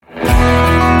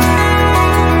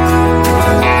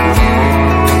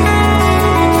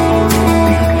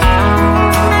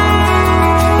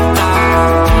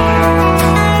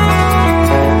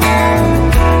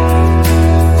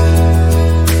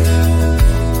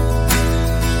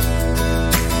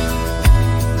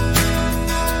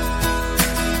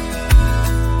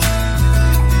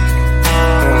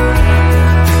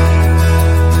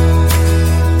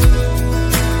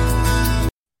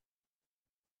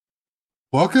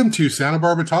Welcome to Santa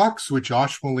Barbara Talks with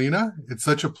Josh Molina. It's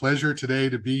such a pleasure today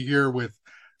to be here with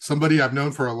somebody I've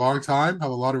known for a long time,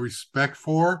 have a lot of respect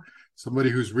for, somebody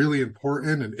who's really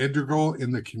important and integral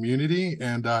in the community.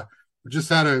 And we just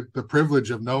had the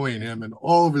privilege of knowing him in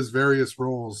all of his various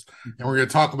roles. And we're going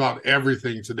to talk about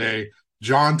everything today.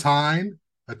 John Tyne,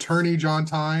 attorney John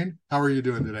Tyne. How are you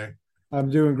doing today? I'm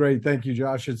doing great. Thank you,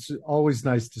 Josh. It's always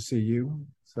nice to see you.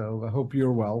 So I hope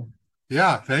you're well.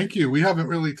 Yeah, thank you. We haven't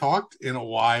really talked in a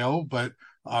while, but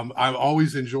I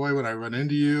always enjoy when I run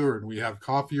into you or we have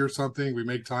coffee or something. We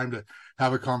make time to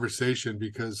have a conversation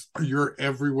because you're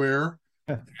everywhere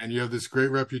and you have this great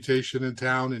reputation in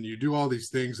town and you do all these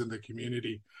things in the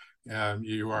community.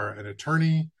 You are an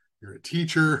attorney, you're a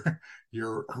teacher,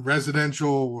 you're a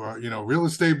residential, real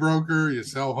estate broker, you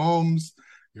sell homes,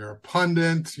 you're a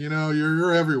pundit,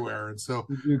 you're everywhere. And so,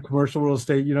 You do commercial real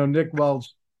estate. Nick Welch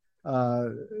uh,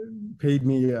 paid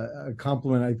me a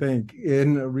compliment, I think,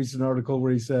 in a recent article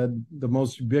where he said the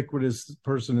most ubiquitous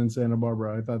person in Santa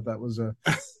Barbara. I thought that was a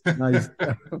nice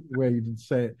way to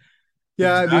say it.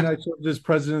 Yeah, I mean, exactly. I served as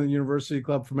president of the University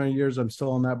Club for many years. I'm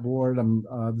still on that board. I'm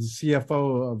the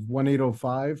CFO of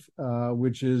 1805,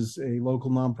 which is a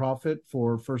local nonprofit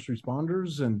for first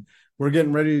responders. And we're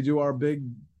getting ready to do our big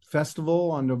festival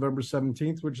on November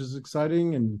 17th, which is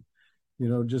exciting. And,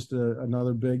 just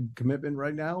another big commitment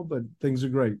right now, but things are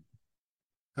great.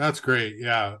 That's great.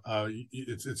 Yeah,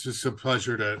 it's just a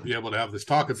pleasure to be able to have this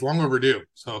talk. It's long overdue.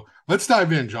 So let's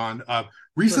dive in, John. Sure.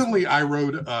 Recently, I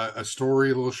wrote a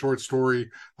story, a little short story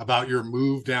about your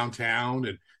move downtown,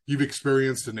 and you've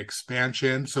experienced an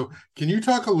expansion. So can you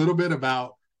talk a little bit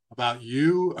about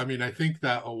you? I mean, I think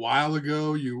that a while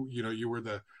ago, you were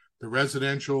the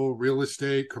residential real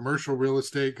estate, commercial real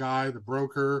estate guy, the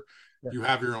broker. Yeah. You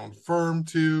have your own firm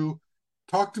too.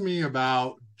 Talk to me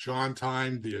about John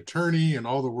Tyne, the attorney, and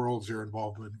all the worlds you're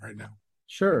involved with right now.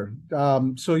 Sure.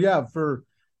 So yeah, for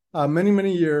many,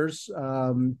 many years,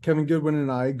 Kevin Goodwin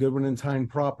and I, Goodwin and Tyne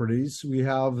Properties, we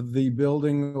have the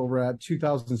building over at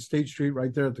 2000 State Street,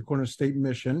 right there at the corner of State and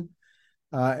Mission.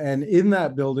 And in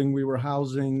that building, we were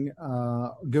housing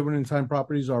Goodwin and Tyne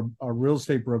Properties, our real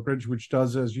estate brokerage, which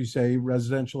does, as you say,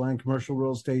 residential and commercial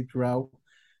real estate throughout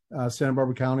Santa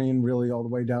Barbara County and really all the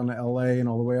way down to LA and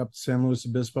all the way up to San Luis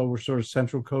Obispo. We're sort of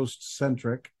Central Coast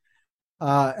centric.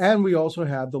 And we also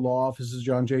had the law offices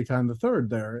John J. Tyne III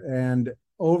there. And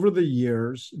over the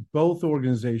years, both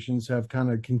organizations have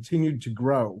kind of continued to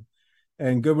grow.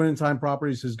 And Goodwin and Tyne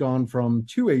Properties has gone from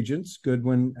two agents,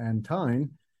 Goodwin and Tyne,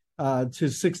 to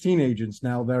 16 agents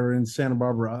now that are in Santa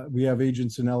Barbara. We have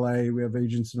agents in LA, we have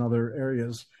agents in other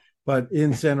areas, but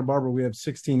in Santa Barbara, we have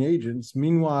 16 agents.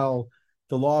 Meanwhile,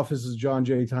 the law offices John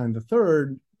J. Tyne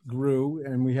III grew,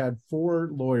 and we had four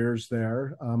lawyers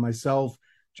there, myself,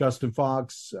 Justin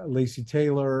Fox, Lacey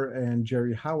Taylor, and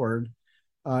Jerry Howard.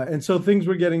 And so things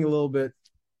were getting a little bit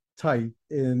tight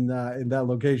in that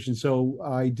location. So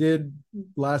I did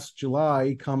last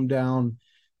July come down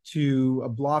to a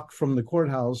block from the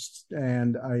courthouse,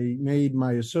 and I made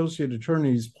my associate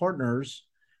attorneys partners.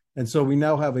 And so we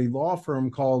now have a law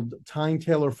firm called Tyne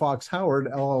Taylor Fox Howard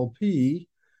LLP,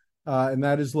 and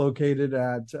that is located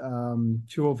at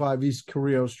 205 East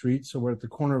Carrillo Street. So we're at the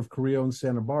corner of Carrillo and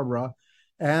Santa Barbara.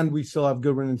 And we still have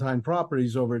Goodwin and Tyne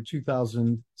Properties over at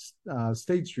 2000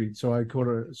 State Street. So I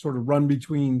sort of run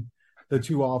between the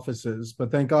two offices. But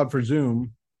thank God for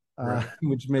Zoom, Right.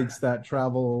 which makes that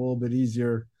travel a little bit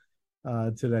easier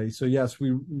today. So yes,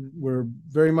 we're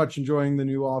very much enjoying the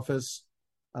new office,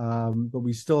 but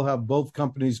we still have both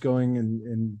companies going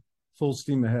in full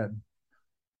steam ahead.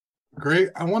 Great.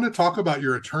 I want to talk about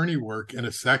your attorney work in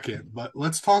a second, but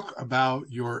let's talk about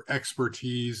your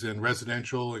expertise in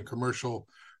residential and commercial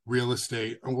real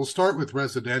estate. And we'll start with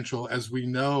residential. As we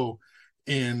know,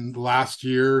 in last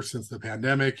year, since the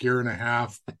pandemic, year and a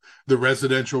half, the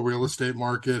residential real estate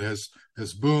market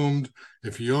has boomed.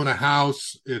 If you own a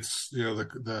house, it's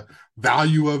the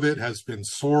value of it has been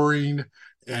soaring,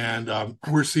 and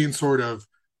we're seeing sort of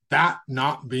that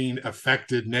not being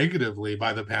affected negatively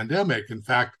by the pandemic. In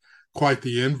fact, quite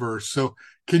the inverse. So,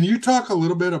 can you talk a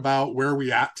little bit about where we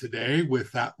at today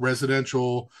with that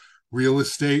residential real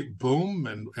estate boom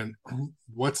and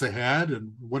what's ahead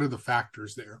and what are the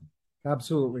factors there?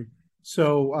 Absolutely.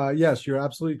 So yes, you're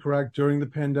absolutely correct. During the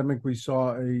pandemic, we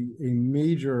saw a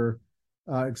major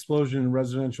explosion in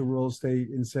residential real estate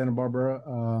in Santa Barbara.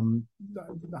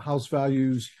 The house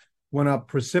values went up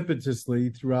precipitously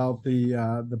throughout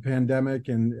the pandemic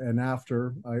and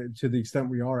after, to the extent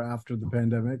we are after the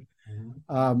pandemic.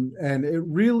 And it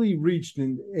really reached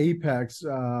an apex,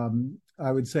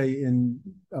 I would say, in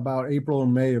about April or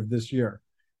May of this year.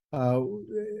 Uh,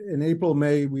 in April,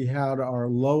 May, we had our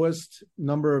lowest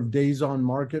number of days on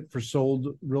market for sold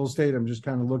real estate. I'm just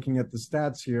kind of looking at the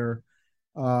stats here.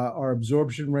 Our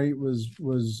absorption rate was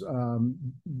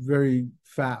very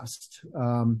fast.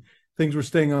 Things were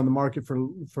staying on the market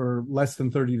for less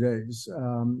than 30 days.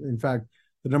 In fact,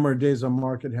 the number of days on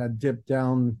market had dipped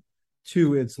down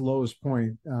to its lowest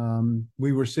point.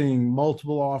 We were seeing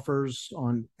multiple offers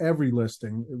on every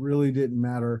listing. It really didn't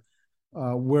matter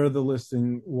where the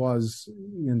listing was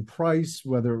in price,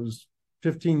 whether it was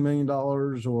 $15 million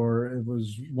or it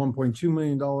was $1.2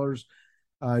 million.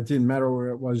 It didn't matter where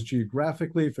it was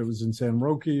geographically, if it was in San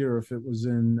Roque or if it was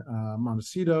in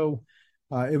Montecito.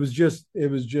 It was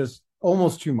just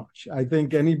almost too much. I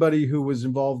think anybody who was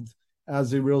involved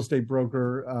as a real estate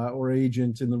broker or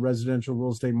agent in the residential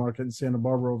real estate market in Santa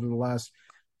Barbara over the last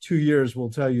 2 years will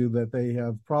tell you that they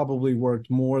have probably worked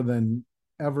more than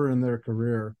ever in their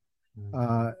career.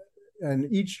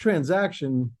 And each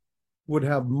transaction would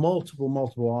have multiple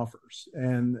offers,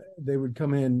 and they would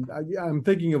come in. I'm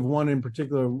thinking of one in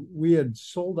particular. We had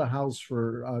sold a house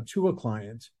to a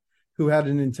client who had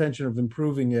an intention of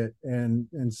improving it and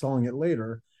selling it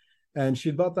later. And she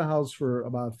had bought the house for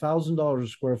about $1,000 a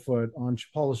square foot on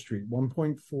Chapala Street,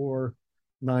 1.495.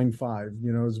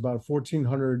 You know, it was about a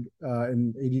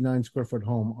 1,489 square foot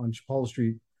home on Chapala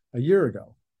Street a year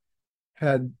ago.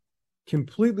 Had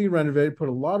completely renovated, put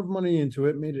a lot of money into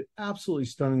it, made it absolutely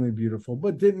stunningly beautiful,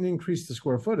 but didn't increase the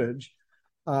square footage.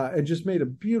 It just made a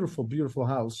beautiful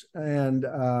house, and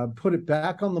put it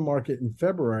back on the market in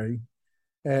February,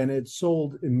 and it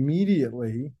sold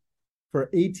immediately for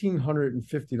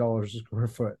 $1,850 a square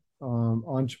foot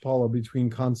on Chapala between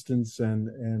Constance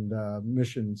and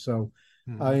Mission. So,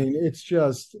 I mean, it's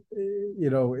just, you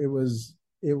know, it was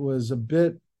a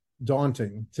bit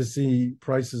daunting to see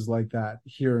prices like that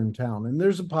here in town. And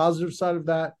there's a positive side of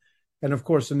that, and of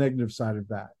course, a negative side of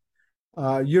that.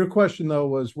 Your question, though,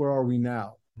 was where are we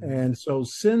now? And so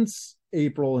since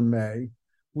April and May,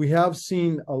 we have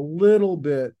seen a little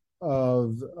bit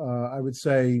of, I would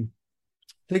say,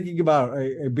 thinking about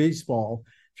a baseball,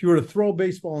 if you were to throw a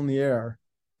baseball in the air,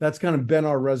 that's kind of been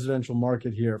our residential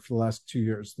market here for the last 2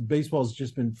 years. The baseball has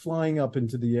just been flying up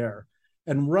into the air.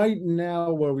 And right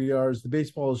now where we are is the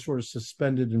baseball is sort of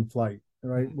suspended in flight,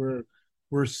 right?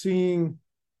 We're seeing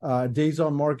days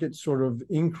on market sort of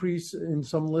increase in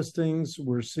some listings.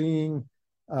 We're seeing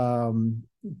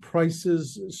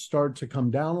prices start to come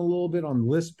down a little bit on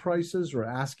list prices or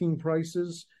asking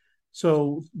prices.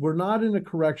 So we're not in a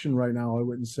correction right now, I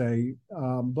wouldn't say.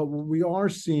 But what we are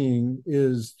seeing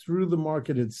is through the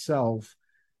market itself,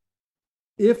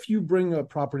 if you bring a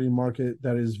property market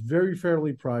that is very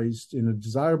fairly priced in a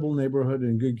desirable neighborhood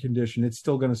in good condition, it's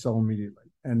still going to sell immediately.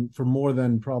 And for more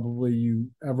than probably you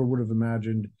ever would have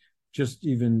imagined just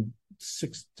even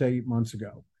 6 to 8 months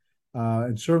ago.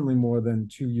 And certainly more than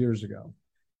 2 years ago.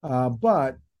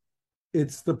 But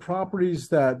it's the properties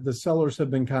that the sellers have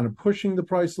been kind of pushing the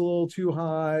price a little too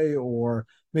high, or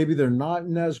maybe they're not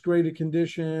in as great a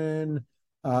condition.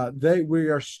 We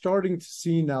are starting to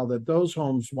see now that those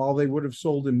homes, while they would have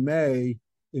sold in May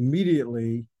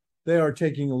immediately, they are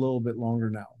taking a little bit longer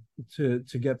now to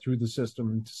get through the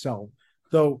system and to sell.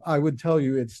 Though I would tell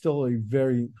you it's still a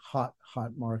very hot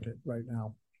market right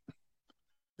now.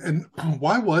 And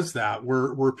why was that?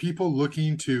 Were people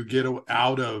looking to get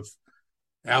out of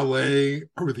LA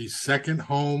or these second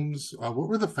homes? What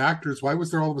were the factors? Why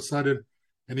was there all of a sudden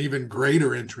an even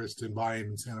greater interest in buying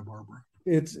in Santa Barbara?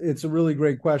 It's a really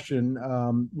great question.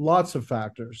 Lots of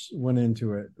factors went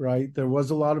into it, right? There was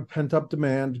a lot of pent-up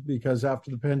demand because after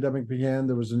the pandemic began,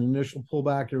 there was an initial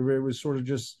pullback. Everybody was sort of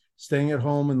just staying at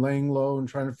home and laying low and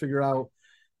trying to figure out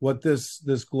what this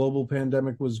global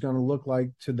pandemic was going to look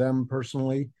like to them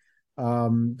personally.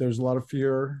 There's a lot of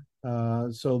fear.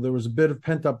 So there was a bit of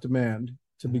pent-up demand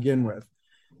to begin with.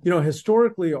 You know,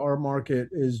 historically, our market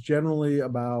is generally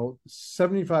about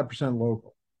 75%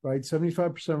 local, right?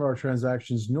 75% of our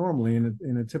transactions normally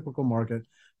in a typical market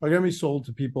are going to be sold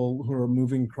to people who are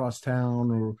moving across town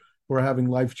or who are having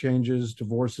life changes,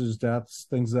 divorces, deaths,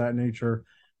 things of that nature,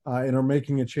 and are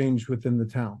making a change within the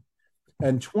town.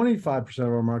 And 25% of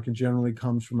our market generally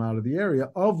comes from out of the area,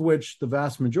 of which the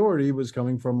vast majority was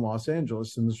coming from Los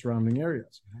Angeles and the surrounding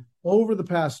areas. Over the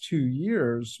past 2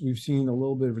 years, we've seen a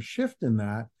little bit of a shift in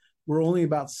that, where only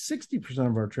about 60%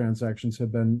 of our transactions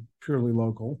have been purely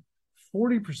local,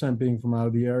 40% being from out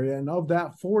of the area. And of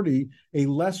that 40, a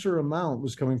lesser amount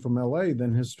was coming from LA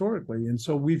than historically. And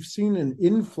so we've seen an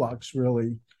influx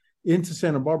really into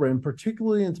Santa Barbara, and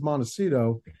particularly into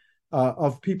Montecito,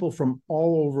 of people from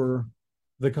all over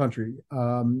the country,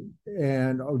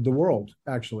 and the world,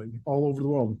 actually, all over the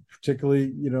world, particularly,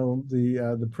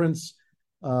 the prince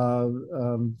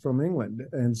from England.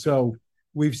 And so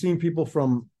we've seen people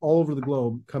from all over the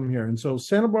globe come here. And so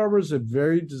Santa Barbara is a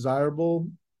very desirable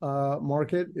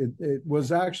market. It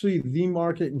was actually the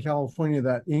market in California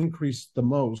that increased the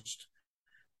most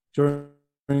during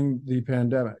the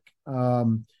pandemic.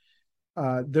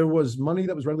 There was money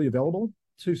that was readily available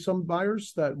to some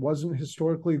buyers that wasn't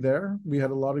historically there. We had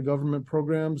a lot of government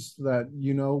programs that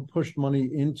pushed money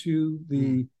into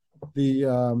the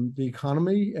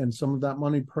economy, and some of that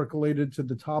money percolated to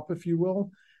the top, if you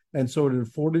will. And so it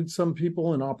afforded some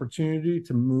people an opportunity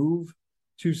to move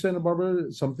to Santa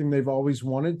Barbara, something they've always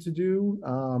wanted to do.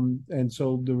 And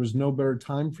so there was no better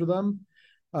time for them.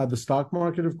 The stock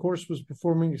market, of course, was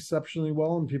performing exceptionally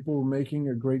well, and people were making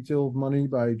a great deal of money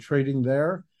by trading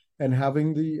there and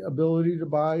having the ability to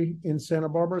buy in Santa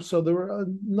Barbara. So there were a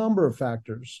number of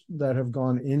factors that have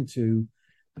gone into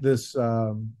this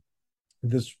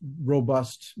this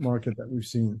robust market that we've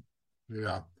seen.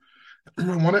 Yeah.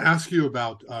 I want to ask you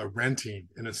about renting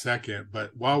in a second,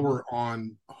 but while we're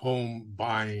on home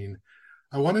buying,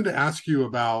 I wanted to ask you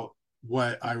about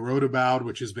what I wrote about,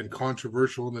 which has been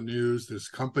controversial in the news. This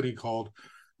company called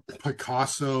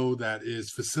Pacaso that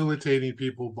is facilitating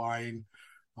people buying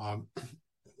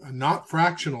not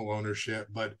fractional ownership,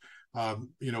 but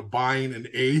buying an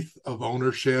eighth of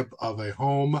ownership of a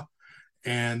home.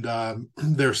 And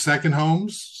they're second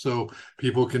homes, so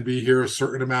people can be here a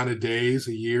certain amount of days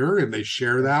a year, and they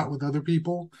share that with other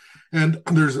people. And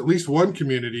there's at least one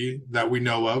community that we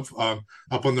know of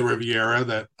up on the Riviera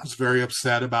that is very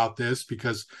upset about this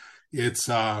because it's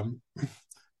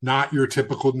not your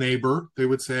typical neighbor, they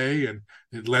would say, and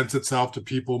it lends itself to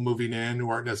people moving in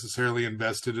who aren't necessarily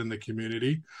invested in the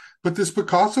community. But this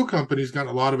Pacaso company's got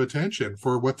a lot of attention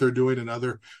for what they're doing in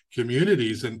other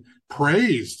communities, and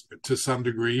praised to some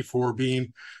degree for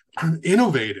being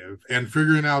innovative and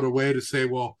figuring out a way to say,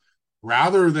 well,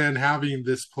 rather than having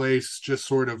this place just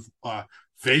sort of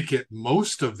vacant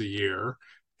most of the year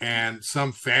and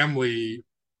some family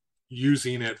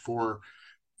using it for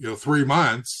 3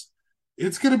 months,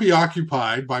 it's going to be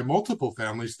occupied by multiple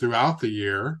families throughout the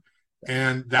year.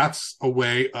 And that's a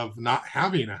way of not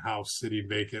having a house sitting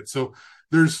vacant. So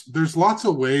there's lots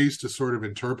of ways to sort of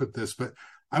interpret this, but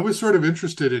I was sort of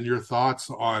interested in your thoughts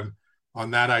on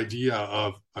that idea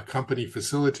of a company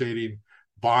facilitating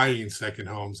buying second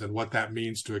homes and what that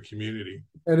means to a community.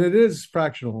 And it is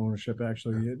fractional ownership,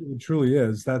 actually. It truly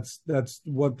is. That's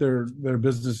what their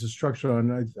business is structured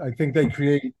on. I think they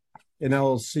create an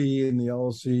LLC, and the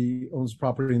LLC owns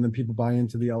property, and then people buy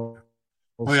into the LLC.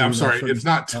 Oh yeah, I'm sorry. It's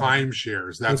not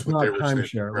timeshares. That's what they were saying.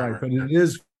 Timeshare, right? But it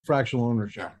is fractional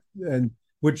ownership, and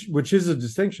which is a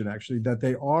distinction, actually, that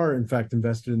they are in fact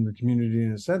invested in the community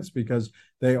in a sense because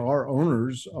they are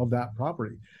owners of that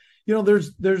property.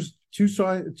 There's two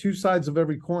sides of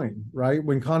every coin, right?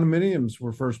 When condominiums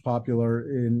were first popular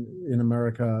in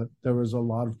America, there was a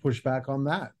lot of pushback on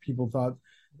that. People thought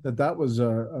that was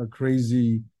a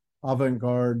crazy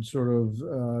avant-garde sort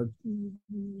of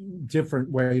different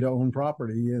way to own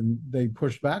property, and they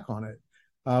pushed back on it.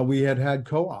 We had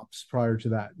co-ops prior to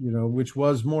that, which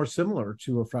was more similar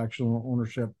to a fractional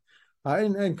ownership.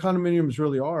 And condominiums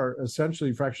really are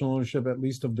essentially fractional ownership, at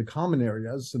least of the common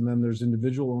areas. And then there's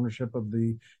individual ownership of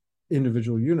the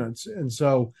individual units. And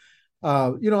so,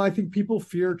 I think people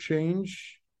fear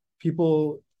change.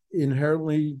 People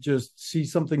inherently just see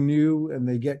something new and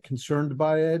they get concerned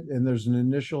by it. And there's an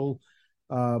initial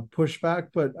pushback.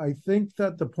 But I think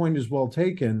that the point is well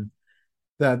taken,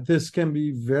 that this can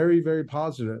be very, very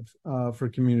positive for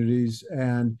communities.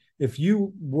 And if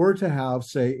you were to have,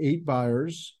 say, 8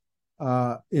 buyers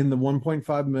in the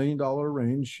 $1.5 million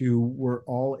range who were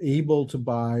all able to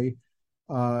buy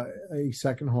a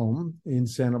second home in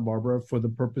Santa Barbara for the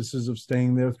purposes of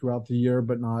staying there throughout the year,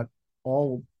 but not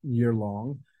all year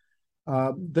long,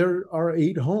 there are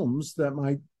 8 homes that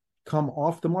might come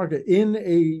off the market in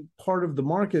a part of the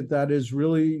market that is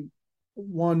really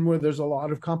one where there's a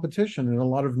lot of competition and a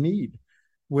lot of need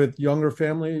with younger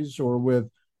families or with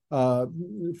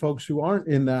folks who aren't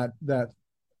in that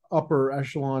upper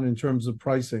echelon in terms of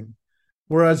pricing.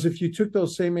 Whereas if you took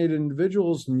those same 8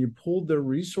 individuals and you pulled their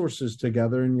resources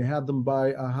together and you had them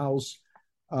buy a house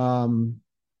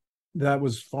that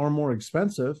was far more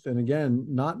expensive, and again,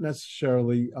 not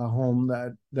necessarily a home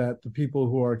that the people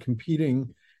who are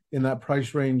competing in that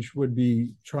price range would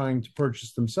be trying to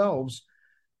purchase themselves.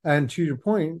 And to your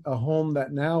point, a home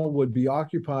that now would be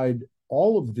occupied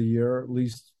all of the year, at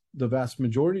least the vast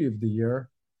majority of the year,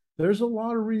 there's a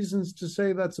lot of reasons to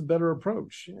say that's a better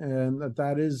approach and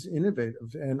that is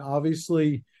innovative. And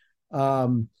obviously,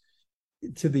 um,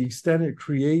 to the extent it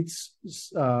creates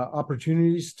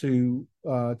opportunities to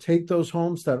take those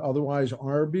homes that otherwise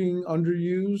are being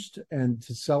underused and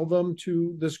to sell them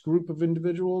to this group of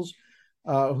individuals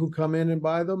who come in and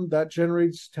buy them, that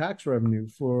generates tax revenue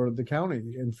for the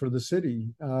county and for the city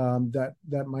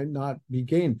that might not be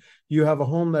gained. You have a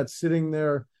home that's sitting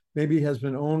there, maybe has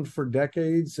been owned for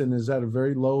decades and is at a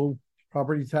very low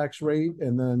property tax rate,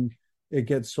 and then it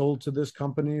gets sold to this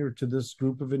company or to this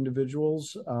group of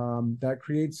individuals. That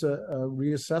creates a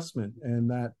reassessment, and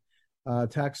that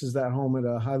taxes that home at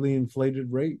a highly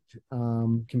inflated rate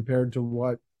compared to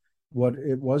what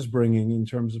it was bringing in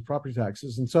terms of property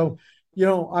taxes. And so,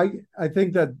 I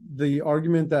think that the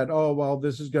argument that, oh, well,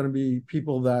 this is going to be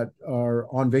people that are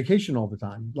on vacation all the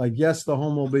time. Like, yes, the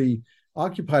home will be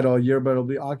occupied all year, but it'll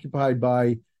be occupied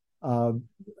by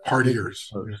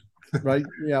partiers. Right?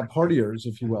 Yeah, partiers,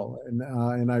 if you will.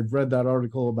 And I've read that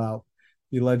article about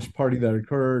the alleged party that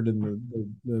occurred, and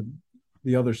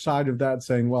the other side of that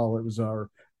saying, well, it was our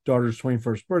daughter's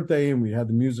 21st birthday, and we had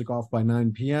the music off by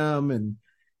 9 p.m. and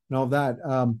all that.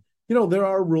 There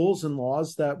are rules and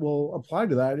laws that will apply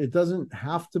to that. It doesn't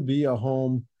have to be a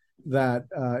home that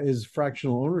is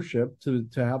fractional ownership to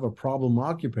have a problem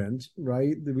occupant,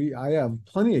 right? I have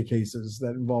plenty of cases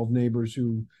that involve neighbors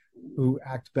who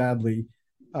act badly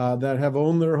that have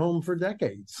owned their home for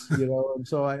decades, and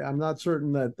so I'm not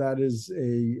certain that is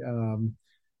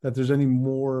that there's any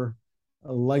more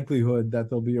likelihood that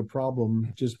there'll be a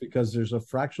problem just because there's a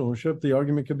fractional ownership. The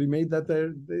argument could be made that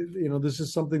this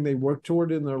is something they work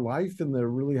toward in their life, and they're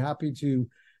really happy to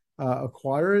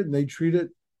acquire it, and they treat it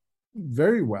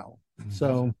very well. Mm-hmm.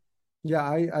 So, yeah,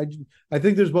 I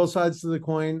think there's both sides to the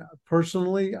coin.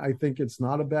 Personally, I think it's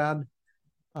not a bad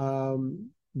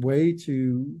way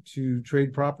to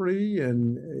trade property,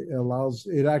 and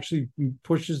it actually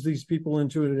pushes these people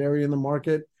into an area in the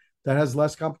market that has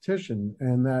less competition,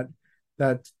 and that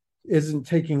isn't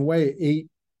taking away 8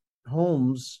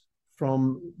 homes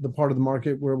from the part of the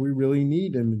market where we really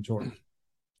need inventory.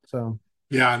 So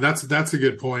yeah, and that's a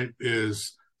good point.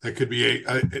 Is that could be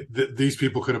 8 these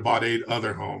people could have bought 8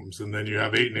 other homes, and then you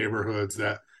have 8 neighborhoods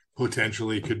that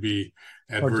potentially could be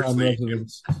adversely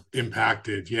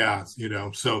impacted. Yeah,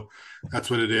 so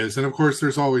that's what it is. And of course,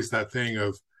 there's always that thing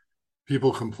of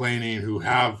people complaining who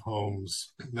have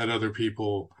homes that other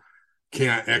people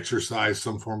can't exercise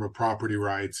some form of property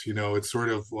rights. It's sort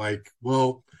of like,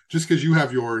 well, just because you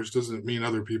have yours doesn't mean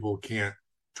other people can't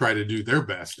try to do their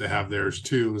best to have theirs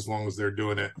too, as long as they're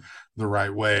doing it the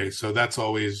right way. So that's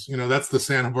always, that's the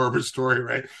Santa Barbara story,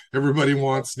 right? Everybody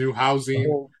wants new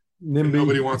housing.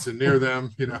 Nobody wants it near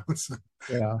them, So.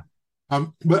 Yeah.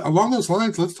 But along those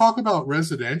lines, let's talk about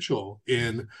residential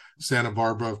in Santa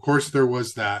Barbara. Of course, there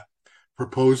was that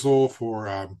proposal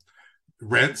for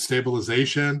rent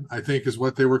stabilization, I think is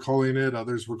what they were calling it.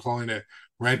 Others were calling it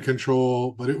rent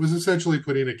control, but it was essentially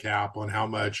putting a cap on how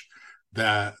much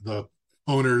that the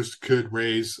owners could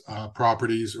raise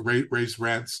raise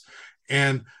rents.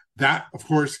 And that, of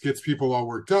course, gets people all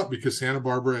worked up because Santa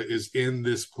Barbara is in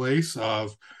this place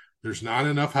of there's not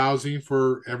enough housing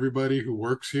for everybody who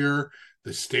works here.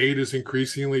 The state is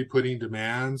increasingly putting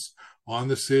demands on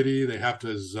the city. They have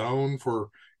to zone for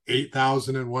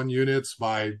 8,001 units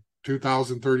by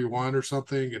 2031 or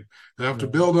something, and they have to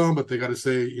build them, but they got to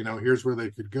say, here's where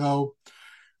they could go.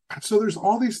 So there's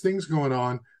all these things going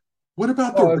on. What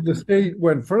about the state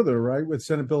went further, right, with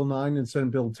Senate Bill 9 and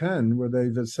Senate Bill 10, where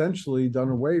they've essentially done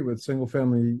away with single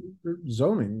family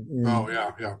zoning in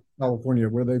California,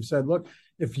 where they've said, look,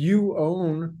 if you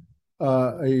own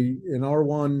an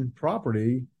R1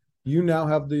 property, you now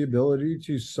have the ability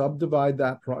to subdivide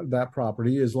that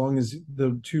property as long as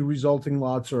the 2 resulting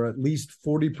lots are at least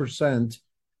 40%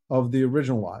 of the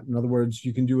original lot. In other words,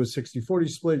 you can do a 60-40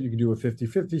 split, you can do a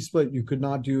 50-50 split, you could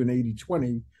not do an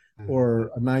 80-20 or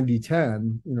a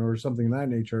 90-10, or something of that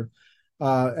nature.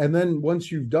 And then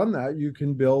once you've done that, you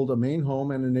can build a main home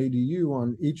and an ADU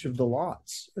on each of the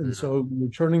lots. And so you're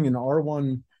turning an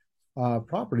R1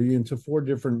 property into 4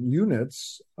 different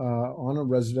units on a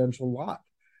residential lot.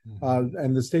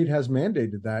 And the state has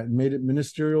mandated that and made it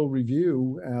ministerial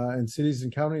review, and cities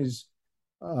and counties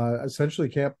essentially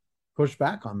can't push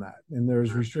back on that. And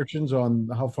there's restrictions on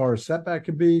how far a setback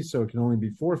could be. So it can only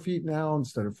be 4 feet now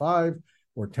instead of 5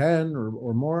 or 10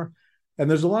 or more. And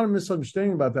there's a lot of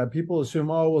misunderstanding about that. People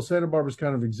assume, oh, well, Santa Barbara's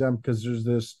kind of exempt because there's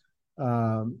this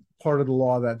part of the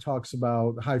law that talks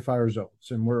about high fire zones,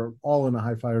 and we're all in a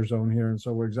high fire zone here, and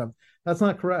so we're exempt. That's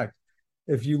not correct.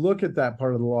 if you look at that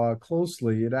part of the law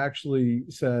closely, it actually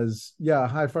says, yeah,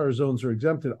 high fire zones are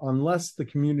exempted unless the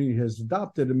community has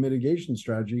adopted a mitigation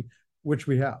strategy, which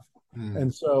we have.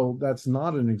 And so that's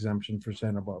not an exemption for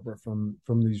Santa Barbara from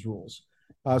these rules.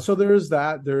 So there is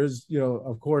that. There is,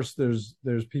 of course, there's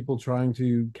people trying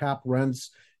to cap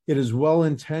rents. It is well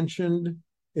intentioned.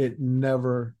 It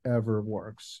never ever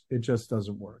works. It just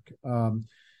doesn't work.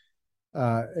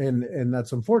 And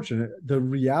that's unfortunate. The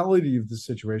reality of the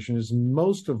situation is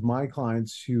most of my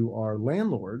clients who are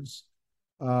landlords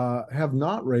have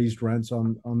not raised rents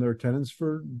on their tenants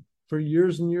for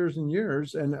years and years and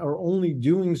years, and are only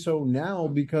doing so now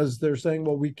because they're saying,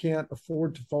 well, we can't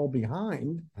afford to fall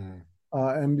behind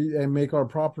and make our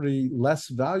property less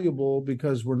valuable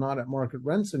because we're not at market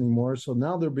rents anymore. So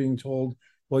now they're being told,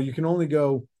 well, you can only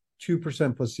go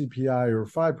 2% plus CPI or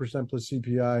 5% plus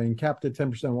CPI and capped at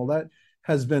 10%. Well, that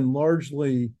has been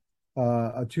largely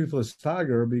a toothless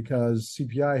tiger because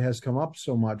CPI has come up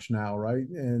so much now, right?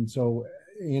 And so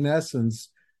in essence,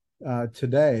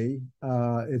 today,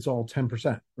 it's all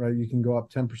 10%, right? You can go up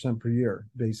 10% per year,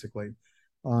 basically.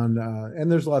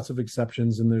 And there's lots of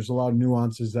exceptions and there's a lot of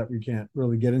nuances that we can't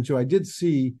really get into. I did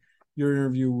see your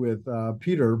interview with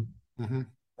Peter,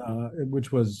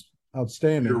 which was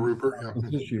outstanding. Peter Rupert,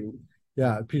 yeah. Issue.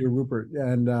 Yeah, Peter Rupert,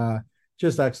 and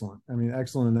just excellent. I mean,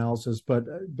 excellent analysis. But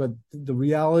the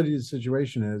reality of the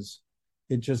situation is,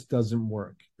 it just doesn't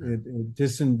work. It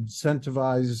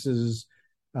disincentivizes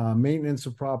maintenance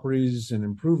of properties and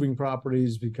improving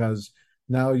properties because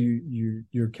now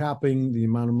you're capping the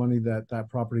amount of money that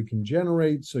property can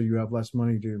generate, so you have less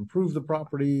money to improve the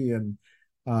property, and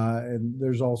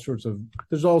there's all sorts of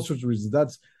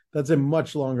reasons. That's a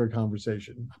much longer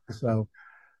conversation. So,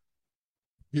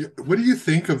 what do you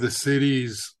think of the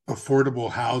city's affordable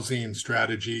housing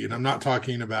strategy? And I'm not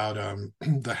talking about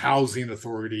the housing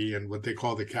authority and what they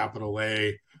call the capital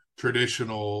A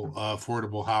traditional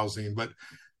affordable housing, but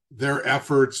their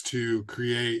efforts to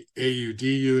create AUD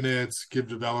units, give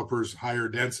developers higher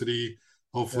density.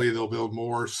 Hopefully they'll build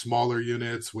more smaller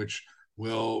units, which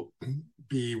will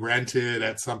be rented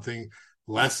at something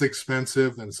less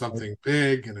expensive than something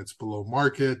big, and it's below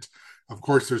market. Of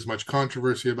course, there's much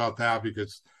controversy about that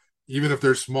because even if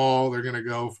they're small, they're going to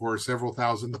go for several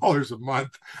 $1,000s a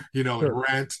month, in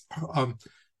rent.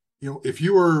 If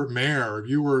you were mayor, if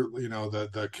you were,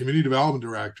 the community development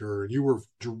director, and you were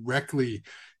directly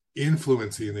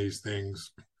influencing these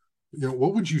things,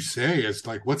 what would you say is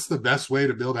like, what's the best way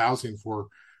to build housing for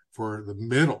the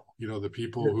middle, the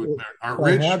people who aren't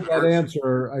rich? I have that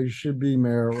answer. I should be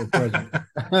mayor or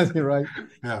president, right?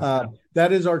 Yeah.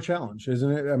 That is our challenge,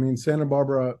 isn't it? I mean, Santa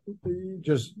Barbara,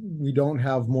 we don't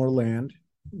have more land.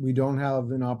 We don't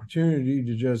have an opportunity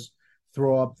to just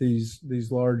throw up these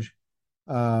large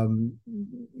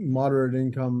moderate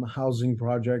income housing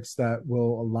projects that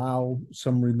will allow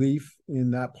some relief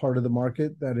in that part of the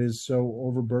market that is so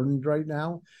overburdened right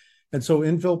now. And so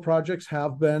infill projects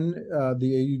have been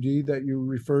the AUD that you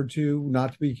referred to,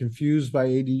 not to be confused by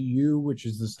ADU, which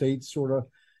is the state's sort of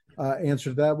answer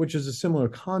to that, which is a similar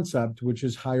concept, which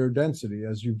is higher density,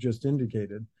 as you've just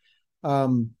indicated. I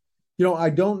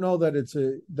don't know that it's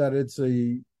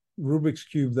a Rubik's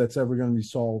Cube that's ever going to be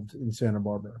solved in Santa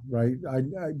Barbara, right?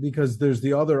 Because there's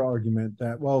the other argument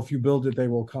that, well, if you build it, they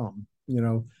will come,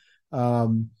 that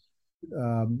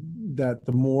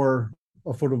the more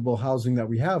affordable housing that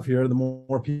we have here, the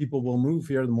more people will move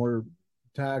here, the more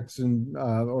tax and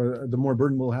or the more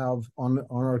burden we'll have on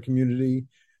our community,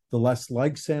 the less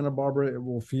like Santa Barbara it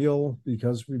will feel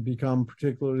because we become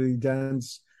particularly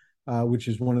dense, which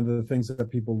is one of the things that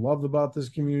people love about this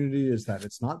community is that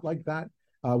it's not like that.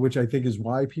 Which I think is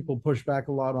why people push back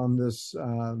a lot on this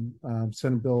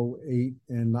Senate Bill 8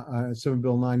 and Senate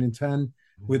Bill 9 and 10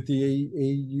 with the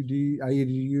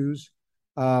AUDUs.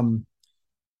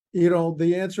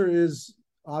 The answer is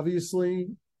obviously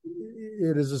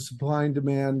it is a supply and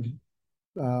demand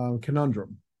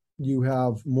conundrum. You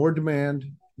have more demand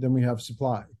than we have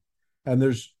supply. And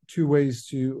there's two ways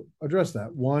to address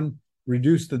that. One,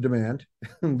 reduce the demand,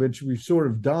 which we've sort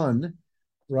of done,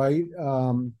 right?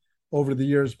 Over the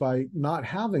years by not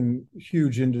having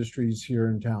huge industries here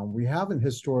in town. We haven't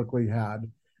historically had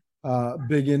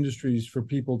big industries for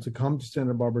people to come to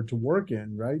Santa Barbara to work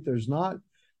in, right? It's not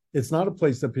a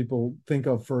place that people think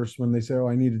of first when they say, oh,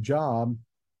 I need a job,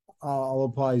 I'll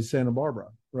apply to Santa Barbara,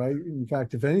 right? In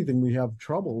fact, if anything, we have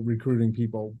trouble recruiting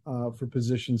people for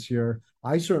positions here.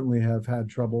 I certainly have had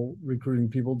trouble recruiting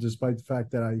people, despite the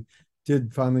fact that I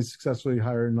did finally successfully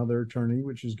hire another attorney,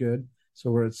 which is good.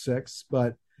 So we're at 6,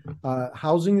 but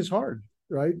housing is hard,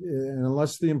 right? And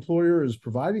unless the employer is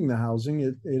providing the housing,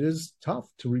 it is tough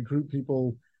to recruit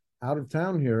people out of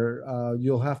town here,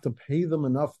 you'll have to pay them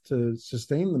enough to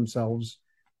sustain themselves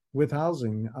with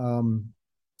housing.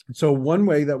 So one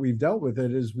way that we've dealt with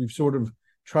it is we've sort of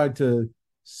tried to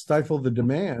stifle the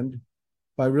demand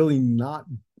by really not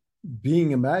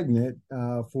being a magnet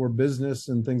for business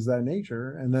and things of that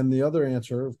nature. And then the other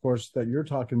answer, of course, that you're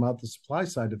talking about, the supply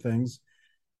side of things,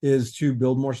 is to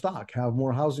build more stock, have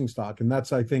more housing stock. And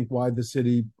that's, I think, why the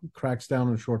city cracks down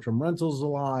on short-term rentals a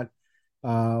lot,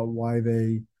 why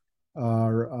they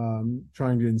are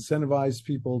trying to incentivize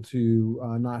people to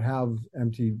not have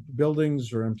empty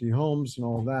buildings or empty homes and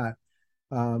all of that.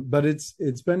 But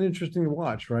it's been interesting to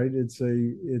watch, right? It's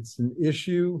an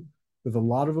issue with a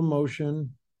lot of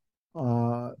emotion,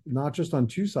 not just on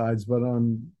two sides, but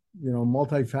on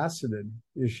multifaceted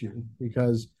issue,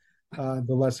 because the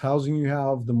less housing you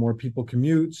have, the more people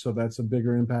commute, so that's a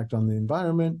bigger impact on the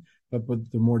environment. But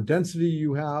the more density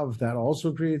you have, that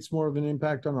also creates more of an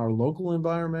impact on our local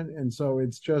environment. And so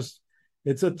it's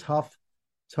a tough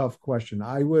question.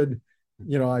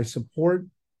 I support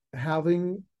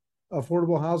having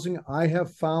affordable housing. I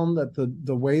have found that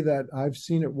the way that I've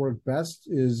seen it work best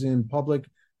is in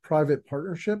public-private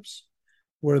partnerships,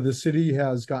 where the city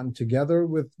has gotten together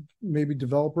with maybe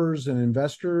developers and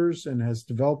investors and has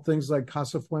developed things like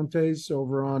Casa Fuentes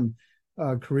over on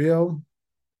Carrillo,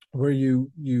 where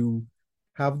you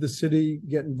have the city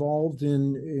get involved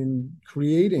in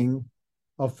creating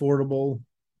affordable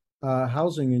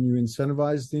housing, and you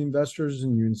incentivize the investors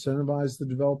and you incentivize the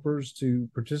developers to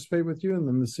participate with you, and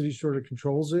then the city sort of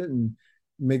controls it and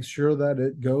makes sure that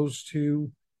it goes to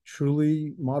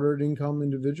truly moderate income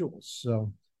individuals.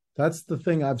 So that's the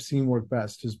thing I've seen work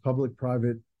best, is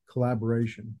public-private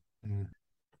collaboration.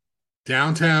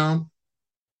 Downtown,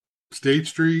 State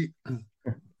Street,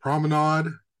 Promenade,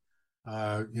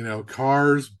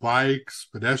 cars, bikes,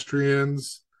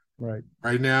 pedestrians. Right.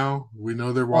 Right now, we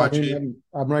know they're watching.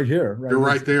 I'm right here. Right, you're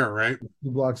right there, right? 2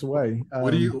 blocks away.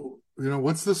 What do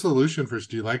what's the solution for us?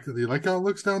 Do you like how it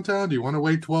looks downtown? Do you want to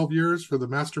wait 12 years for the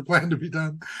master plan to be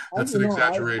done? That's an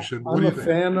exaggeration. I'm a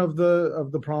fan of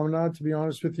the promenade, to be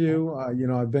honest with you.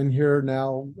 I've been here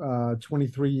now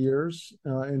 23 years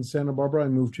in Santa Barbara. I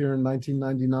moved here in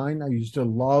 1999. I used to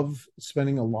love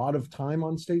spending a lot of time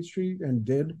on State Street, and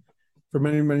did for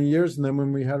many, many years. And then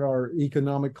when we had our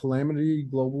economic calamity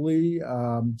globally,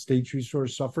 State Street sort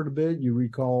of suffered a bit. You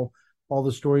recall all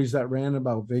the stories that ran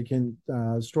about vacant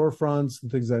storefronts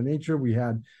and things of that nature. We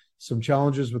had some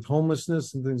challenges with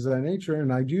homelessness and things of that nature.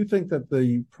 And I do think that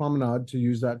the promenade, to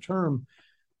use that term,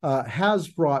 has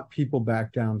brought people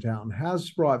back downtown, has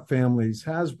brought families,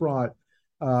 has brought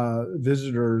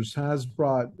visitors, has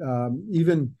brought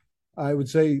even, I would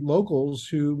say, locals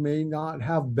who may not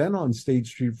have been on State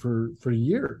Street for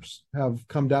years, have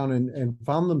come down and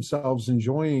found themselves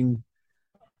enjoying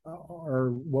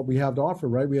what we have to offer,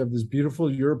 right? We have this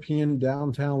beautiful European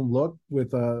downtown look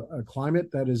with a climate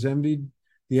that is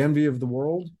the envy of the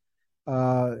world.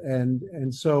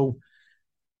 And so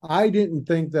I didn't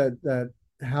think that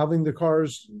having the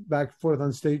cars back and forth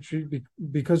on State Street,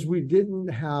 because we didn't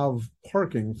have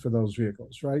parking for those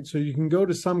vehicles, right? So you can go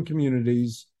to some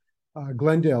communities,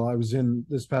 Glendale, I was in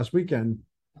this past weekend,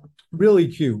 really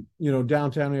cute,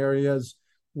 downtown areas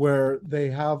where they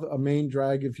have a main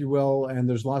drag, if you will, and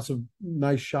there's lots of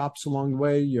nice shops along the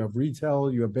way. You have retail,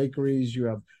 you have bakeries, you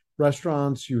have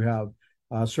restaurants, you have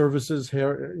services,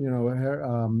 hair,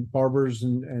 barbers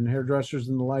and hairdressers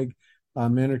and the like,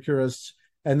 manicurists,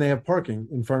 and they have parking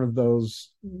in front of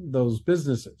those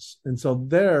businesses. And so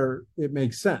there, it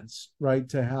makes sense, right,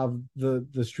 to have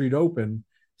the street open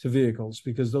to vehicles,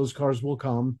 because those cars will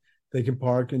come, they can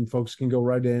park, and folks can go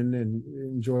right in and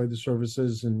enjoy the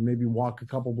services and maybe walk a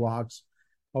couple blocks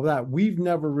of that. We've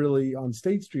never really on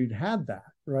State Street had that,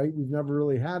 right? We've never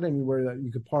really had anywhere that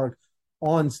you could park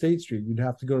on State Street. You'd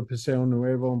have to go to Paseo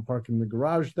Nuevo and park in the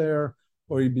garage there,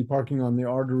 or you'd be parking on the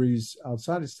arteries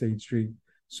outside of State Street.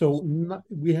 So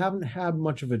we haven't had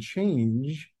much of a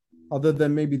change other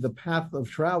than maybe the path of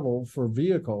travel for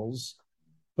vehicles,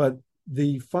 but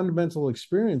the fundamental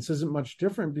experience isn't much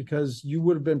different, because you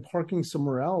would have been parking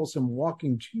somewhere else and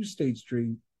walking to State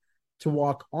Street to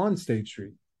walk on State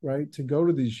Street, right? To go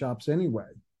to these shops anyway.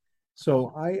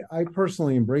 So I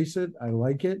personally embrace it. I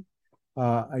like it.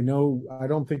 I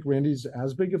don't think Randy's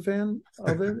as big a fan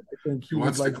of it. I think he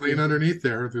wants to clean underneath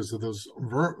there. There's those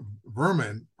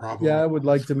vermin problem. Yeah, I would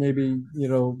like to maybe,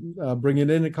 bring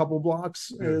it in a couple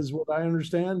blocks, is what I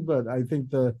understand. But I think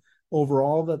the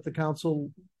overall that the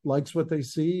council likes what they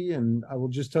see. And I will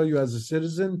just tell you, as a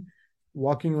citizen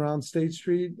walking around State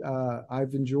Street,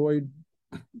 I've enjoyed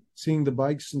seeing the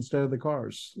bikes instead of the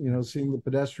cars, seeing the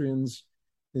pedestrians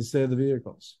instead of the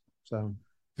vehicles. So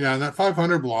Yeah, and that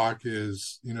 500 block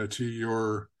is, to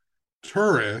your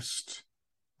tourist,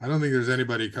 I don't think there's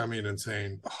anybody coming and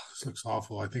saying, "Oh, this looks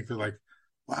awful." I think they're like,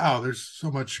 "Wow, there's so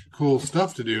much cool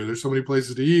stuff to do. There's so many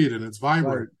places to eat, and it's Right.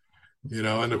 vibrant."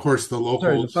 And of course the Sorry, the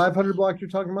locals. 500 block you're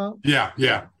talking about? Yeah,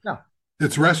 yeah. Yeah.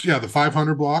 Yeah, the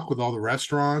 500 block with all the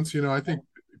restaurants. I think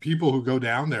people who go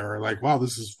down there are like, "Wow,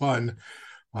 this is fun."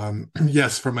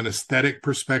 Yes, from an aesthetic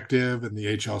perspective and the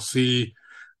HLC,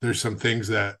 there's some things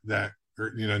that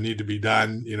need to be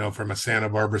done, from a Santa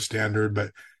Barbara standard.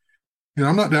 But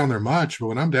I'm not down there much, but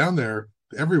when I'm down there,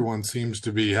 everyone seems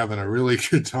to be having a really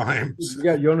good time. You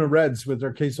got Yona Reds with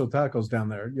their queso tacos down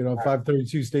there,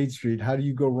 532 State Street. How do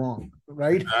you go wrong?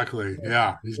 Right? Exactly.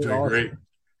 Yeah, he's They're doing great. awesome.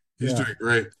 He's Yeah. doing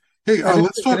great. Hey, And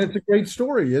let's talk. it's a great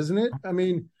story, isn't it? I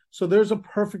mean, so there's a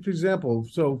perfect example.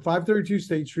 So 532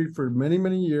 State Street for many,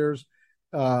 many years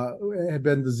had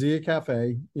been the Zia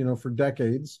Cafe, for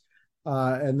decades.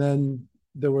 And then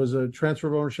there was a transfer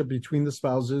of ownership between the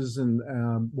spouses, and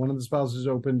one of the spouses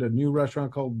opened a new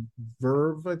restaurant called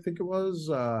Verve, I think it was,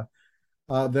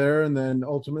 there. And then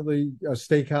ultimately a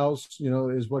steakhouse,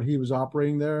 is what he was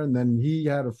operating there. And then he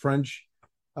had a French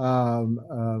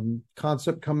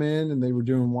concept come in, and they were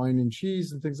doing wine and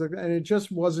cheese and things like that. And it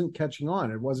just wasn't catching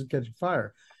on. It wasn't catching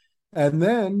fire. And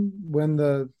then when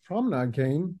the promenade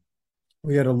came,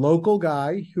 we had a local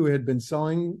guy who had been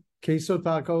selling queso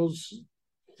tacos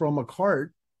from a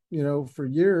cart, for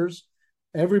years.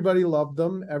 Everybody loved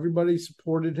them. Everybody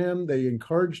supported him. They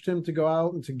encouraged him to go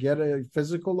out and to get a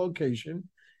physical location.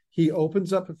 He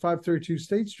opens up at 532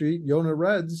 State Street, Yona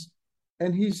Reds,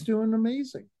 and he's doing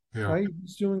amazing. Yeah. Right?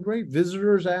 He's doing great.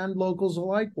 Visitors and locals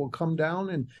alike will come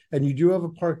down, and you do have a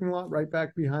parking lot right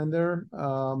back behind there.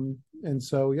 And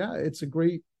so, yeah, it's a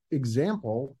great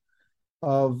example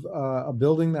of a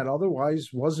building that otherwise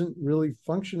wasn't really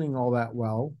functioning all that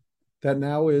well, that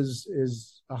now is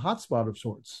a hotspot of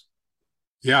sorts.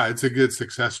 Yeah, it's a good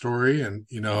success story. And,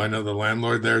 I know the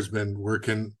landlord there's been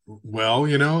working well,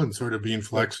 and sort of being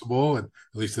flexible, and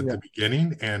at least at the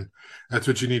beginning. And that's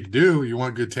what you need to do. You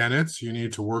want good tenants. You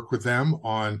need to work with them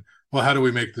on, well, how do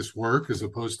we make this work, as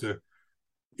opposed to,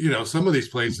 some of these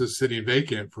places sitting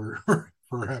vacant for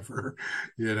forever,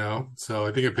 So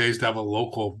I think it pays to have a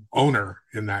local owner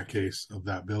in that case of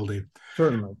that building.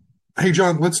 Certainly. Hey,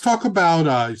 John, let's talk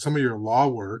about some of your law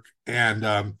work. And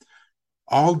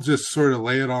I'll just sort of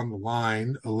lay it on the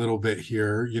line a little bit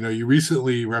here. You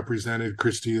recently represented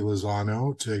Christy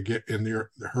Lozano to get in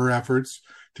her efforts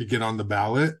to get on the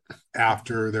ballot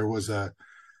after there was a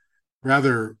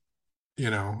rather,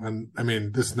 and I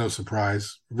mean, this is no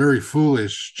surprise, very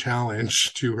foolish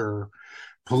challenge to her,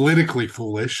 politically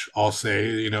foolish, I'll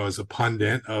say, as a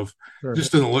pundit of, Sure.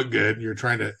 Just doesn't look good. You're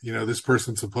trying to, this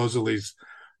person supposedly is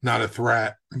not a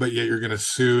threat, but yet you're going to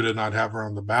sue to not have her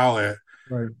on the ballot.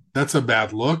 Right. That's a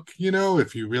bad look.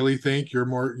 If you really think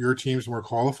your team's more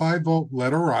qualified, well,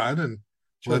 let her run and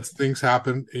let things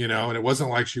happen, and it wasn't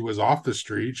like she was off the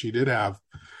street. She did have,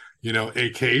 a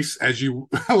case, as you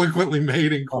eloquently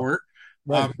made in court.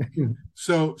 Right.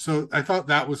 So I thought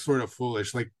that was sort of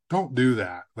foolish. Like, don't do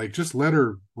that. Like, just let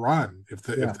her run. If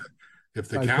the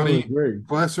county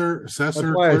assessor, that's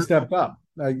why I stepped up.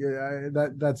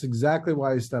 That's exactly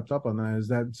why I stepped up on that. Is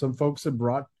that some folks had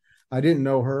brought. I didn't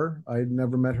know her. I had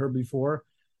never met her before.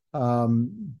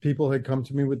 People had come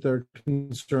to me with their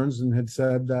concerns and had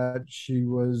said that she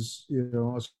was,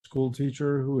 a school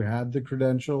teacher who had the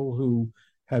credential, who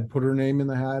had put her name in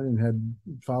the hat and had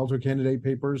filed her candidate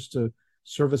papers to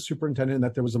serve as superintendent, and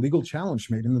that there was a legal challenge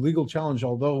made. And the legal challenge,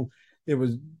 although it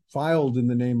was filed in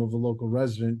the name of a local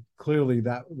resident, clearly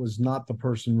that was not the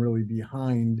person really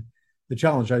behind the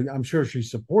challenge. I'm sure she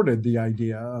supported the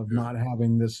idea of not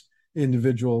having this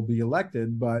individual be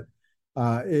elected, but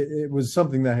it was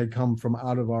something that had come from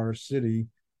out of our city,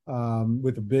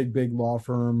 with a big law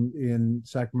firm in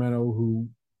Sacramento who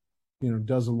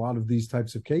does a lot of these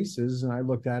types of cases. And I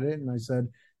looked at it and I said,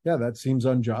 yeah, that seems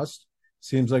unjust.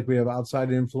 Seems like we have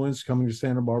outside influence coming to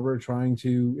Santa Barbara trying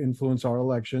to influence our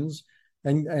elections.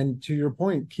 And to your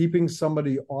point, keeping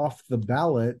somebody off the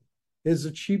ballot is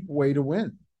a cheap way to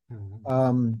win.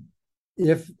 Mm-hmm.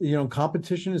 If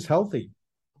competition is healthy,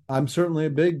 I'm certainly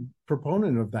a big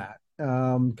proponent of that.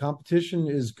 Competition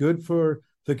is good for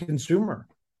the consumer.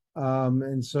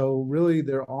 And so really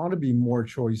there ought to be more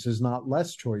choices, not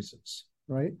less choices,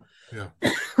 right? Yeah.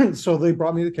 So they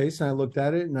brought me the case and I looked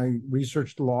at it and I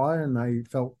researched the law, and I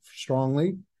felt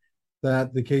strongly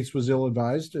that the case was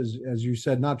ill-advised, as you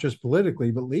said, not just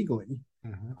politically, but legally,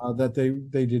 that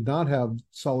they did not have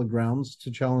solid grounds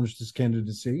to challenge this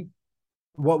candidacy.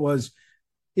 What was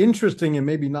interesting and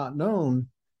maybe not known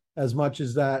as much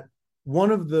is that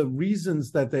one of the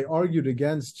reasons that they argued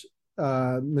against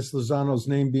Ms. Lozano's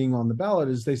name being on the ballot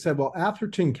is they said, well,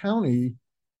 Atherton County,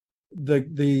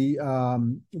 the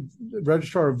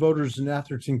registrar of voters in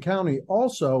Atherton County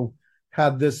also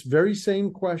had this very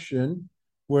same question,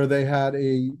 where they had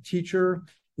a teacher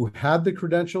who had the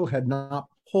credential, had not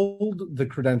pulled the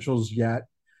credentials yet,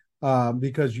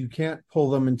 because you can't pull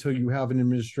them until you have an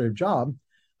administrative job,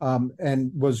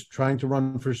 and was trying to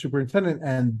run for superintendent.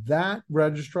 And that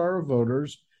registrar of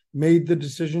voters made the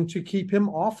decision to keep him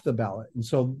off the ballot. And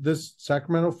so this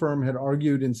Sacramento firm had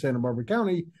argued in Santa Barbara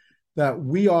County that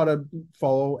we ought to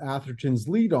follow Atherton's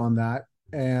lead on that.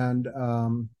 And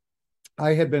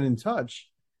I had been in touch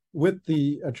with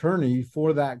the attorney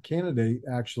for that candidate,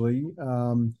 actually.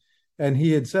 And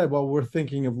he had said, well, we're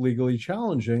thinking of legally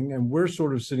challenging, and we're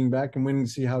sort of sitting back and waiting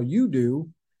to see how you do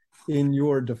in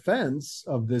your defense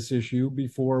of this issue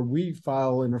before we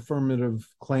file an affirmative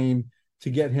claim to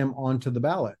get him onto the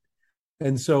ballot.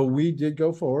 And so we did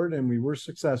go forward, and we were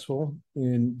successful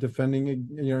in defending,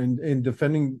 in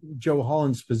defending Joe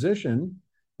Holland's position,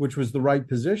 which was the right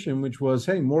position, which was,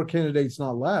 hey, more candidates,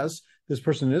 not less. This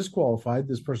person is qualified.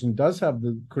 This person does have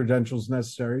the credentials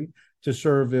necessary to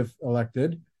serve if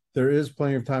elected. There is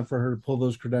plenty of time for her to pull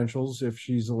those credentials if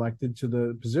she's elected to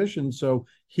the position. So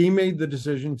he made the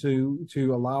decision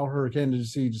to allow her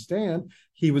candidacy to stand.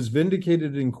 He was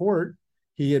vindicated in court.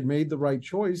 He had made the right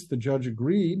choice. The judge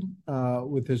agreed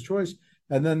with his choice.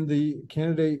 And then the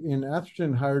candidate in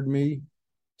Atherton hired me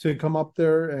to come up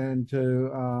there and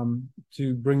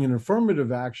to bring an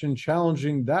affirmative action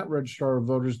challenging that registrar of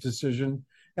voters decision.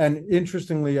 And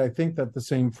interestingly, I think that the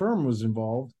same firm was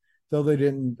involved, though they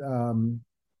didn't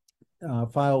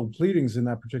file pleadings in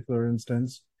that particular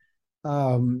instance.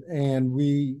 And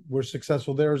we were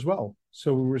successful there as well.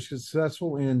 So we were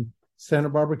successful in Santa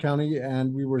Barbara County,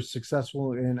 and we were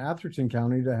successful in Atherton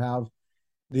County to have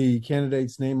the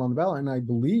candidate's name on the ballot. And I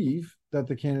believe that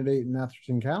the candidate in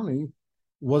Atherton County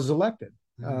was elected,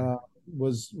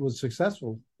 was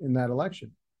successful in that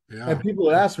election. Yeah. And people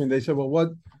had asked me, they said, well,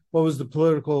 what was the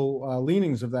political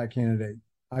leanings of that candidate?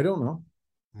 I don't know.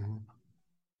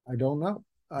 I don't know.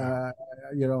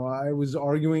 I was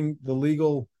arguing the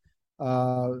legal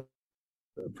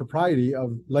propriety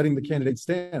of letting the candidate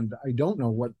stand. I don't know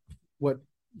what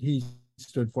he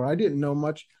stood for. I didn't know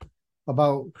much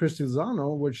about Christy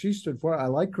Lozano, what she stood for. I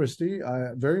like Christy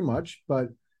very much, but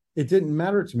it didn't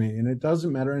matter to me, and it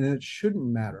doesn't matter, and it shouldn't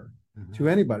matter to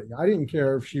anybody. I didn't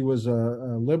care if she was a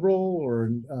liberal or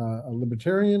a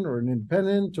libertarian or an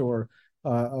independent or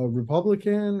a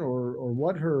Republican or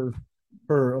what her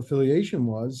affiliation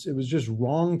was. It was just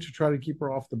wrong to try to keep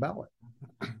her off the ballot.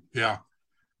 Yeah.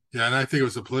 And I think it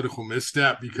was a political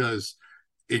misstep because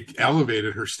it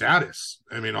elevated her status.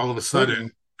 I mean, all of a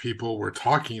sudden, people were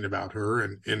talking about her,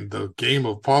 and in the game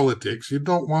of politics, you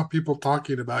don't want people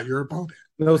talking about your opponent.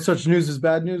 No such news is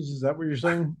bad news. Is that what you're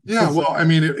saying? Yeah. Well, I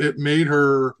mean, it made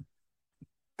her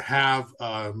have,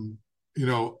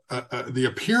 the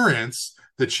appearance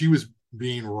that she was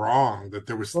being wrong, that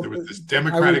there was this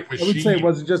democratic machine. I would say it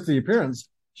wasn't just the appearance.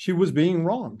 She was being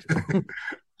wronged.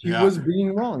 She was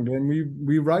being wronged, and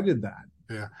we righted that.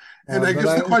 Yeah. And I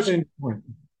guess the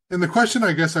question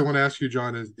I guess I want to ask you,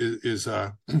 John, is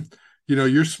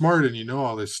you're smart and you know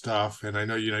all this stuff. And I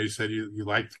know, you said you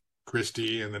liked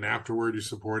Christy, and then afterward you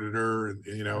supported her, and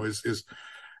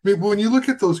when you look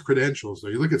at those credentials,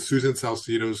 you look at Susan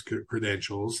Salcido's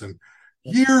credentials and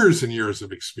years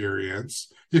of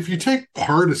experience. If you take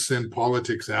partisan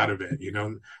politics out of it,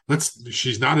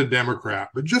 she's not a Democrat,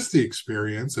 but just the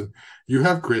experience, and you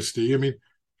have Christy. I mean,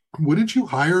 wouldn't you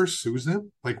hire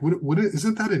Susan? Like,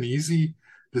 isn't that an easy?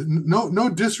 No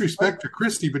disrespect to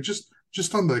Christy, but just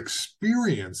on the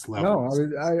experience level.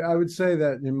 No, I would say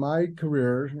that in my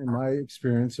career, in my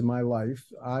experience, in my life,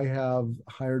 I have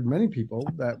hired many people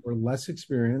that were less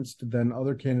experienced than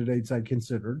other candidates I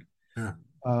considered. Yeah.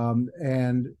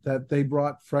 And that they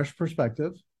brought fresh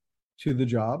perspective to the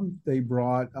job. They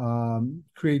brought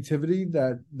creativity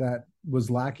that was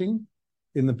lacking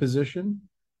in the position.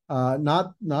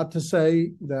 Not to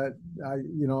say that I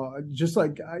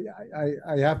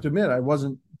have to admit, I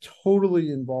wasn't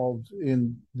totally involved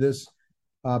in this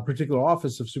particular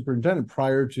office of superintendent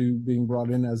prior to being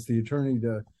brought in as the attorney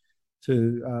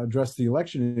to address the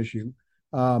election issue.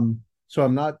 So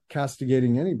I'm not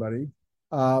castigating anybody.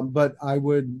 But I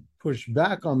would push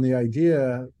back on the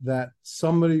idea that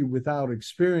somebody without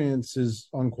experience is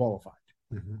unqualified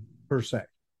per se.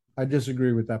 I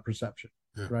disagree with that perception,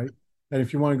 right? And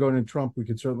if you want to go into Trump, we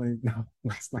could certainly,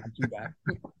 let's not do that.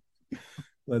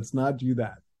 Let's not do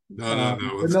that. No.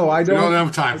 No, I don't. We don't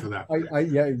have time for that.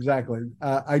 Yeah, exactly.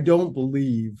 I don't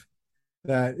believe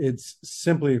that it's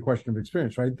simply a question of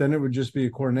experience, right? Then it would just be a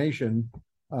coronation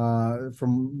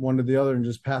from one to the other and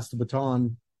just pass the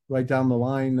baton right down the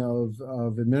line of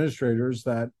administrators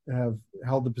that have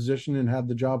held the position and had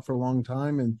the job for a long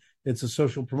time. And it's a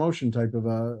social promotion type of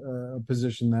a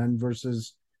position then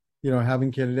versus,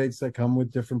 having candidates that come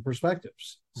with different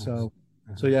perspectives. So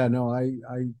yeah, no,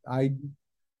 I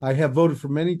have voted for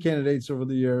many candidates over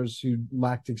the years who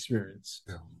lacked experience.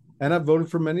 Yeah. And I've voted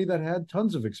for many that had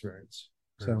tons of experience.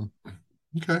 So,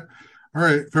 okay. All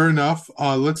right. Fair enough.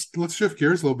 Let's shift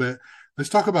gears a little bit. Let's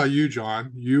talk about you,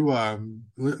 John.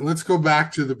 Let's go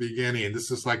back to the beginning.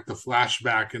 This is like the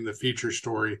flashback in the feature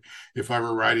story. If I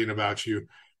were writing about you,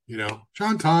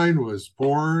 John Tyne was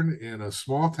born in a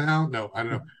small town. No, I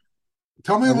don't know.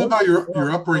 Tell me a little about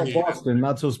your upbringing. Boston,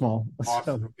 not so small.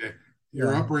 Boston, okay.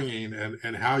 Your upbringing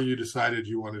and how you decided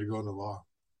you wanted to go into law.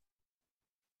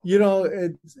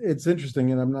 It's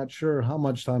interesting, and I'm not sure how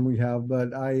much time we have,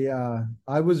 but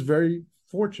I was very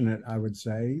fortunate, I would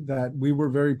say, that we were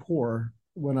very poor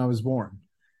when I was born.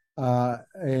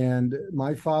 And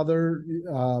my father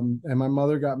and my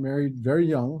mother got married very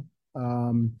young.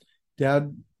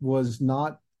 Dad was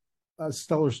not a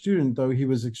stellar student, though he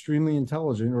was extremely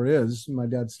intelligent, or is. My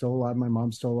dad's still alive. My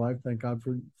mom's still alive. Thank God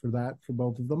for that, for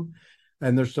both of them.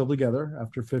 And they're still together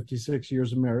after 56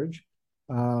 years of marriage.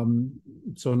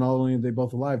 So not only are they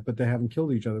both alive, but they haven't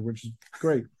killed each other, which is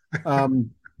great.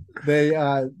 They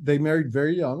married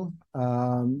very young,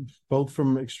 both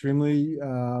from extremely,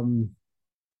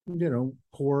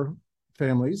 poor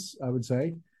families, I would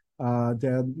say.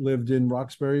 Dad lived in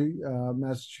Roxbury,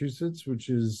 Massachusetts, which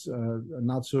is a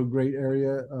not so great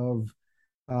area of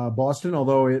Boston,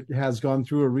 although it has gone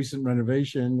through a recent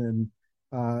renovation and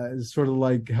it's sort of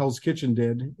like Hell's Kitchen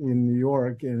did in New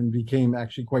York and became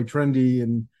actually quite trendy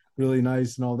and really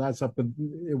nice and all that stuff. But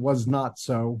it was not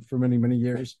so for many, many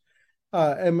years.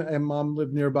 And Mom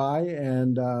lived nearby,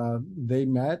 and they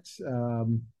met.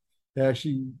 They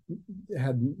actually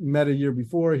had met a year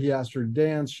before. He asked her to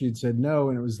dance. She had said no,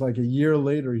 and it was like a year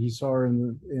later he saw her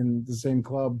in the same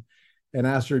club and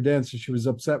asked her to dance. And she was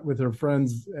upset with her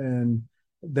friends, and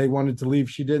they wanted to leave.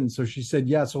 She didn't, so she said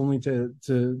yes, only to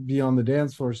be on the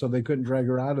dance floor, so they couldn't drag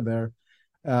her out of there.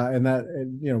 And that,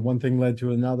 one thing led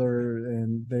to another,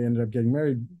 and they ended up getting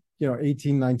married.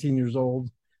 18, 19 years old.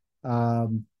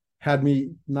 Had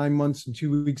me 9 months and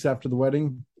 2 weeks after the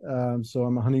wedding, so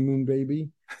I'm a honeymoon baby.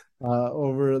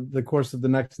 Over the course of the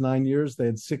next 9 years, they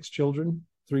had 6 children,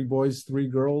 3 boys, 3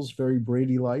 girls, very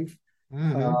Brady life.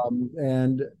 Mm-hmm.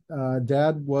 And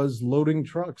Dad was loading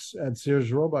trucks at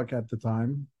Sears Roebuck at the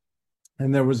time.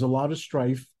 And there was a lot of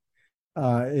strife.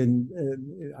 I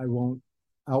won't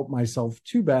out myself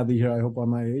too badly here, I hope, on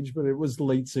my age, but it was the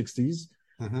late 60s.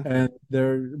 Mm-hmm. And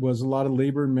there was a lot of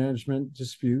labor and management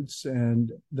disputes,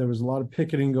 and there was a lot of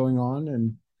picketing going on.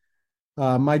 And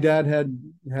my dad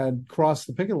had crossed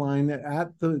the picket line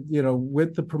at the,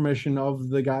 with the permission of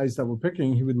the guys that were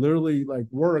picketing. He would literally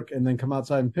work and then come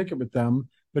outside and picket with them.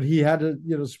 But he had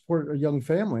to, support a young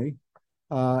family,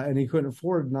 and he couldn't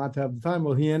afford not to have the time.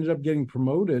 Well, he ended up getting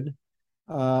promoted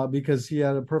because he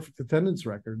had a perfect attendance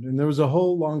record. And there was a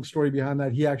whole long story behind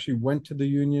that. He actually went to the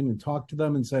union and talked to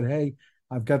them and said, hey,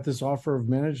 I've got this offer of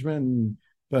management,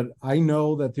 but I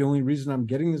know that the only reason I'm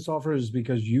getting this offer is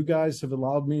because you guys have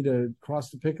allowed me to cross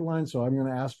the picket line. So I'm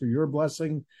going to ask for your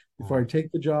blessing before I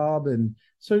take the job. And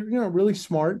so, really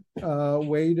smart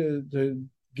way to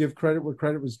give credit where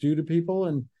credit was due to people.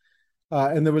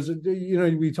 And there was,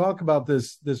 we talk about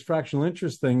this fractional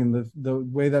interest thing and the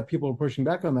way that people are pushing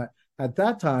back on that. At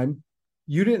that time,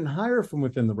 you didn't hire from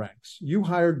within the ranks. You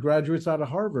hired graduates out of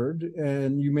Harvard,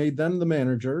 and you made them the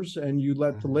managers, and you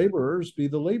let the laborers be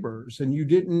the laborers, and you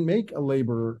didn't make a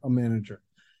laborer a manager.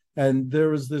 And there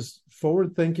was this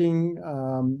forward-thinking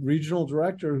regional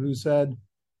director who said,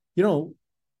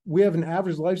 we have an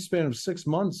average lifespan of 6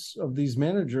 months of these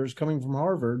managers coming from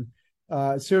Harvard.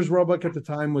 Sears Roebuck at the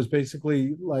time was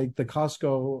basically like the Costco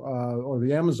or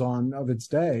the Amazon of its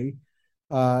day.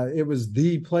 It was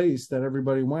the place that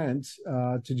everybody went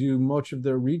to do much of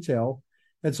their retail.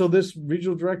 And so this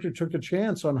regional director took a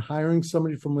chance on hiring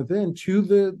somebody from within, to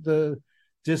the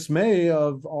dismay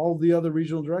of all the other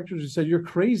regional directors who said, you're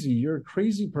crazy. You're a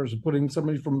crazy person putting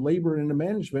somebody from labor into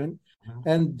management,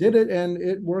 and did it. And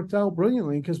it worked out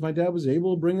brilliantly because my dad was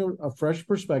able to bring a fresh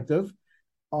perspective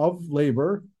of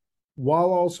labor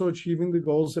while also achieving the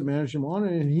goals that management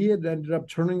wanted. And he had ended up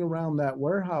turning around that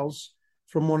warehouse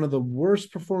from one of the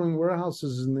worst performing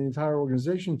warehouses in the entire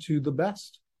organization to the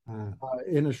best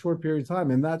in a short period of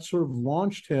time. And that sort of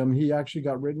launched him. He actually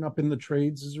got written up in the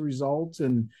trades as a result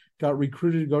and got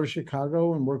recruited to go to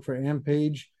Chicago and work for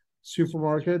Ampage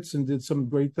supermarkets and did some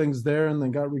great things there, and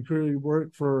then got recruited to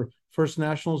work for First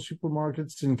National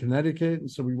Supermarkets in Connecticut.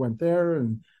 And so we went there,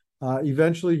 and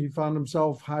eventually he found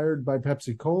himself hired by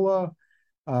Pepsi Cola.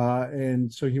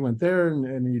 And so he went there,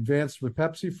 and he advanced with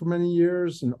Pepsi for many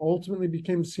years, and ultimately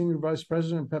became senior vice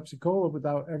president of Pepsi Cola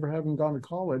without ever having gone to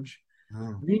college.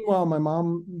 Oh. Meanwhile, my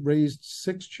mom raised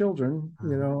 6 children,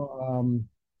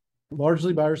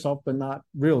 largely by herself, but not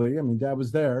really. I mean, Dad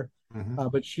was there,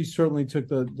 but she certainly took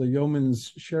the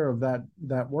yeoman's share of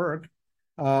that work.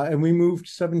 And we moved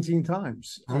 17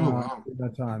 times at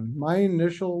that time. I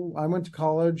went to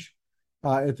college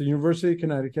at the University of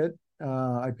Connecticut.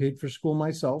 I paid for school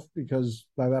myself because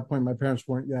by that point my parents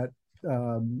weren't yet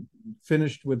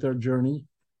finished with their journey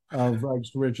of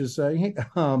rags to riches, say.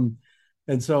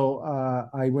 And so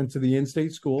I went to the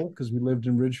in-state school because we lived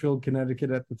in Ridgefield, Connecticut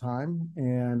at the time,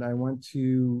 and I went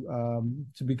to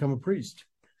become a priest.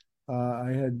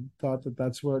 I had thought that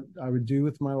that's what I would do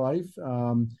with my life.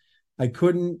 I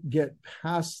couldn't get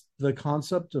past the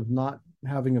concept of not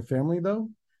having a family, though,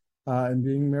 and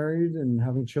being married and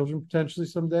having children potentially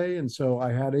someday. And so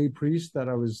I had a priest that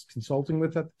I was consulting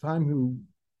with at the time who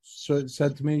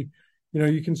said to me,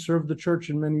 you can serve the church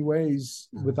in many ways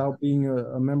without being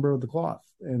a member of the cloth.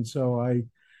 And so I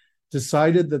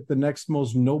decided that the next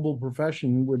most noble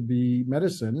profession would be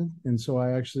medicine. And so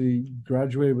I actually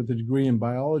graduated with a degree in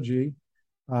biology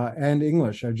and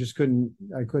English. I couldn't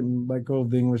let go of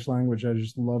the English language. I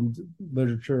just loved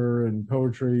literature and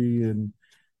poetry and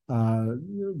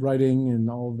writing and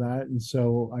all of that. And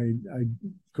so I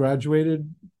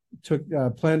graduated,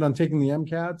 planned on taking the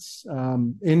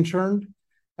MCATs, interned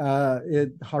at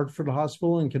Hartford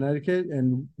Hospital in Connecticut,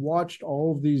 and watched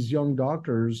all of these young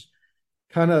doctors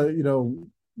kind of,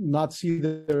 not see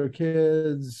their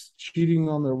kids, cheating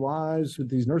on their wives with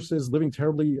these nurses, living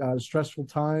terribly stressful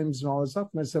times and all that stuff.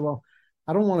 And I said, well,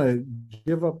 I don't want to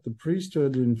give up the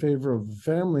priesthood in favor of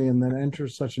family and then enter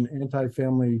such an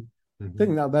anti-family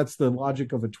thing. Now, that's the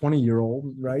logic of a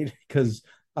 20-year-old, right? Because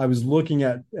I was looking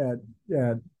at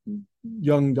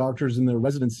young doctors in their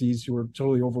residencies who were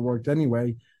totally overworked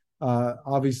anyway.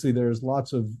 Obviously, there's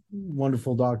lots of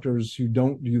wonderful doctors who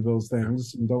don't do those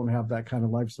things and don't have that kind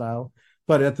of lifestyle.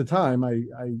 But at the time,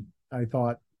 I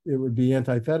thought it would be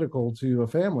antithetical to a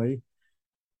family.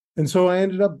 And so I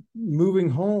ended up moving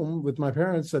home with my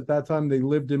parents. At that time, they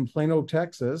lived in Plano,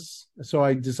 Texas. So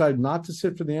I decided not to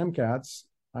sit for the MCATs.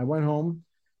 I went home,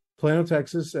 Plano,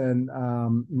 Texas, and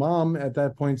Mom at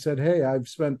that point said, hey, I've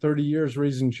spent 30 years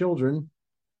raising children.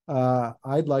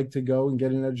 I'd like to go and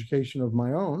get an education of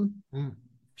my own.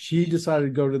 She decided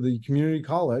to go to the community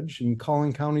college in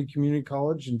Collin County Community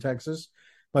College in Texas.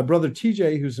 My brother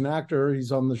TJ, who's an actor,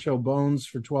 he's on the show Bones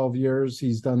for 12 years.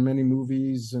 He's done many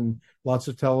movies and lots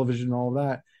of television and all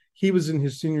that. He was in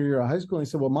his senior year of high school. And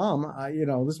he said, well, Mom,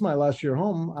 this is my last year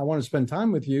home. I want to spend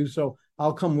time with you. So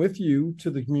I'll come with you to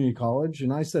the community college.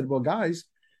 And I said, well, guys,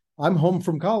 I'm home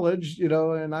from college,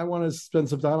 and I want to spend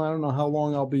some time. I don't know how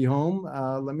long I'll be home.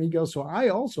 Let me go. So I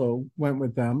also went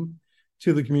with them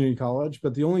to the community college.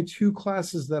 But the only 2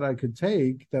 classes that I could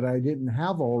take that I didn't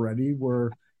have already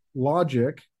were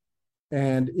logic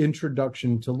and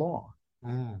introduction to law.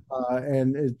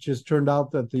 And it just turned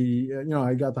out that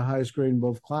I got the highest grade in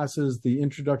both classes. The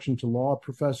introduction to law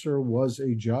professor was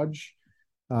a judge.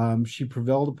 She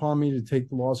prevailed upon me to take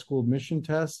the law school admission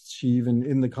tests. She even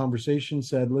in the conversation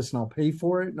said, listen, I'll pay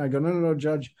for it. And I go, no,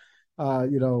 Judge,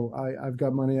 I've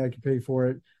got money, I can pay for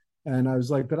it. And I was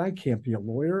like, but I can't be a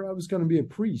lawyer. I was going to be a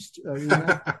priest.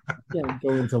 I can't go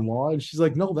into law. And she's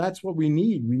like, no, that's what we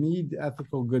need. We need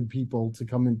ethical, good people to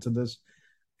come into this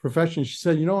profession. She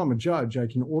said, I'm a judge. I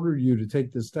can order you to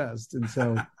take this test. And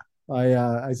so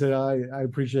I said, I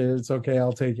appreciate it. It's okay.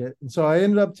 I'll take it. And so I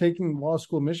ended up taking law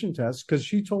school admission tests because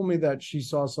she told me that she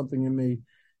saw something in me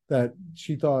that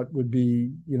she thought would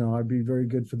be, I'd be very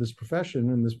good for this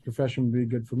profession and this profession would be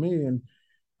good for me. And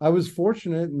I was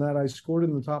fortunate in that I scored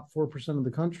in the top 4% of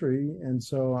the country. And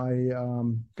so I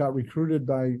got recruited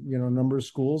by, a number of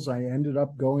schools. I ended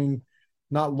up going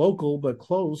not local, but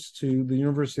close to the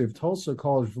University of Tulsa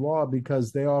College of Law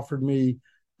because they offered me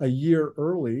a year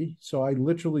early. So I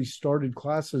literally started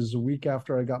classes a week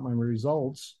after I got my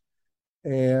results.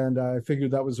 And I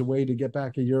figured that was a way to get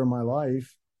back a year of my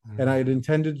life. And I had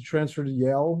intended to transfer to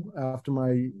Yale after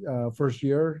my first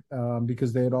year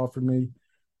because they had offered me,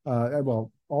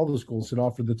 all the schools had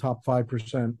offered the top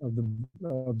 5%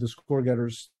 of the score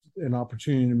getters an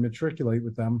opportunity to matriculate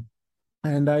with them.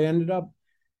 And I ended up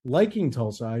liking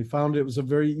Tulsa. I found it was a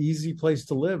very easy place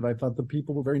to live. I thought the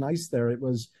people were very nice there. It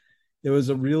was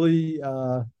a really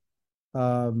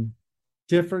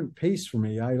different pace for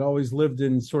me. I'd always lived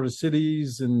in sort of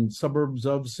cities and suburbs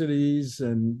of cities,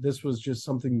 and this was just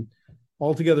something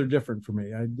altogether different for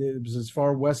me. It was as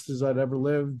far west as I'd ever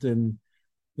lived, and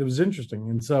it was interesting.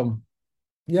 And so,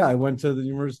 yeah, I went to the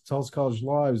University of Tulsa College of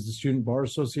Law. I was the Student Bar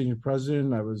Association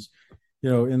president. I was,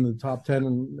 in the top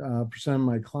 10% of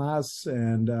my class,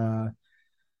 and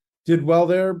did well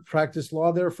there, practiced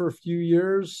law there for a few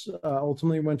years,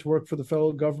 ultimately went to work for the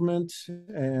federal government.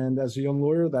 And as a young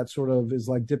lawyer, that sort of is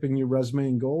like dipping your resume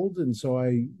in gold. And so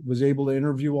I was able to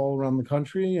interview all around the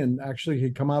country, and actually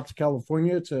had come out to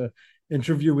California to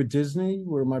interview with Disney,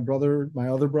 where my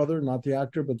other brother, not the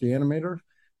actor, but the animator,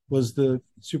 was the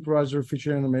supervisor of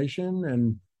feature animation,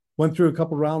 and went through a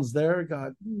couple rounds there,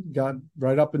 got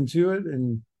right up into it.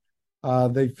 And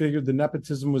they figured the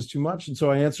nepotism was too much. And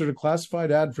so I answered a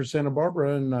classified ad for Santa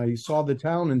Barbara, and I saw the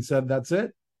town and said, that's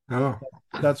it. Oh,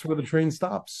 that's where the train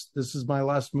stops. This is my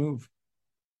last move.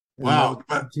 And wow.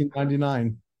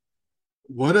 1999.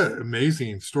 What an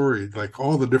amazing story. Like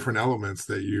all the different elements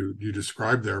that you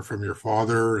described there, from your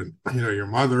father and, your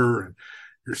mother and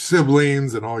your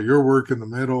siblings and all your work in the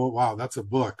middle. Wow. That's a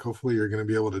book. Hopefully you're going to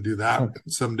be able to do that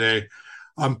someday.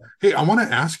 Hey, I want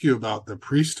to ask you about the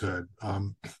priesthood.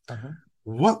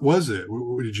 What was it?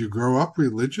 Did you grow up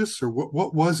religious, or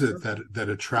what was it that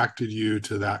attracted you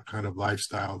to that kind of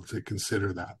lifestyle, to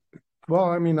consider that? Well,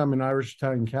 I mean, I'm an Irish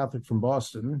Italian Catholic from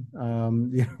Boston.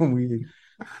 We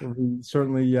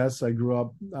certainly, yes, I grew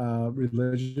up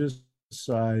religious.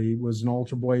 I was an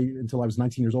altar boy until I was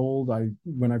 19 years old.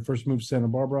 When I first moved to Santa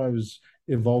Barbara, I was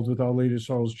involved with Our Lady of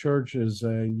Sorrows Church as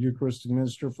a Eucharistic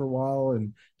minister for a while,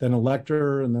 and then a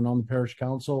lector, and then on the parish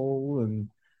council.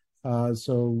 And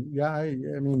so, yeah,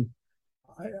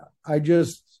 I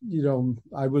just,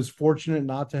 I was fortunate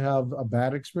not to have a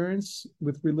bad experience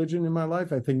with religion in my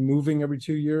life. I think moving every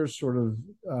 2 years sort of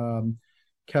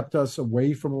kept us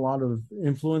away from a lot of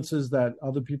influences that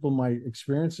other people might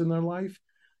experience in their life.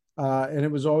 And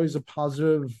it was always a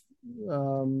positive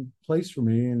place for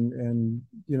me. And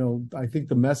I think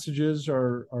the messages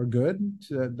are good,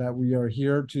 that we are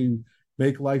here to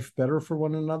make life better for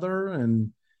one another,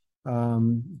 and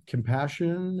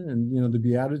compassion, and the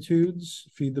Beatitudes,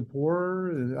 feed the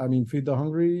poor, feed the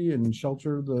hungry, and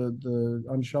shelter the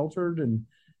unsheltered. And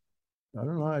I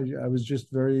don't know, I was just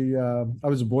very, I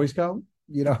was a Boy Scout,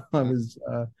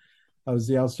 I was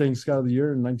the outstanding Scout of the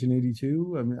Year in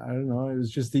 1982. I mean, I don't know, it was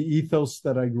just the ethos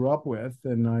that I grew up with.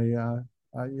 And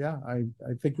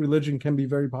I think religion can be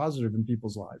very positive in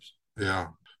people's lives. Yeah.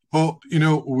 Well,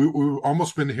 we've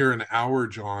almost been here an hour,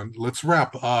 John. Let's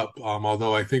wrap up.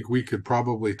 Although I think we could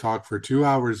probably talk for 2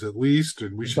 hours at least,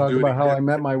 and we should talk do about how I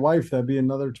met my wife. That'd be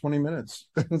another 20 minutes.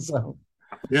 So,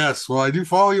 yes. Well, I do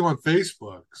follow you on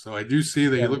Facebook, so I do see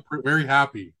that you look very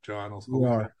happy, John. I'll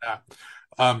leave it at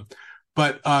that.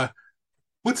 But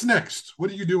what's next? What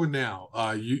are you doing now?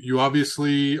 You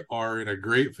obviously are in a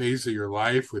great phase of your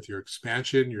life with your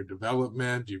expansion, your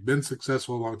development. You've been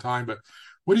successful a long time, but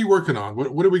what are you working on?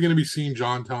 What are we going to be seeing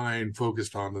John Tyne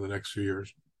focused on in the next few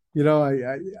years?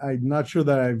 I'm not sure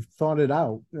that I've thought it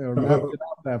out or mapped it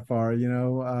out that far.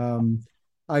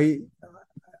 I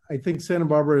think Santa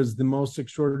Barbara is the most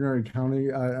extraordinary county,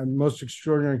 most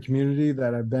extraordinary community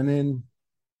that I've been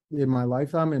in my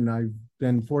lifetime, and I've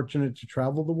been fortunate to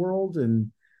travel the world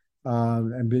and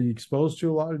be exposed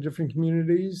to a lot of different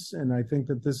communities. And I think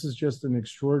that this is just an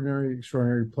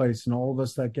extraordinary place, and all of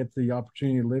us that get the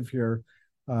opportunity to live here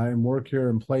and work here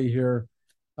and play here,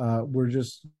 we're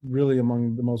just really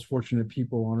among the most fortunate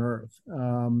people on earth.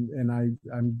 And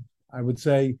I would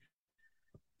say,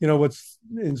 what's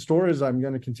in store is I'm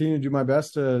going to continue to do my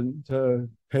best to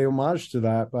pay homage to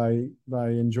that by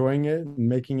enjoying it and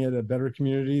making it a better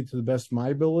community to the best of my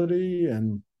ability,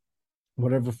 and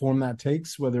whatever form that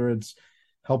takes, whether it's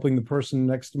helping the person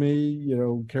next to me,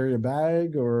 carry a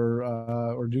bag,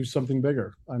 or do something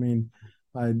bigger. I mean,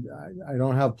 I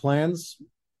don't have plans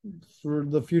for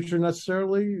the future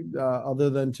necessarily,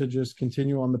 other than to just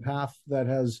continue on the path that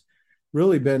has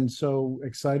really been so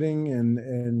exciting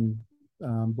and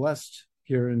blessed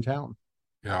here in town.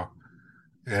 Yeah.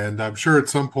 And I'm sure at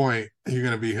some point you're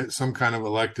going to be some kind of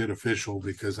elected official,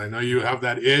 because I know you have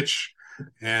that itch,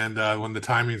 and when the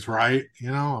timing's right,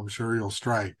 I'm sure you'll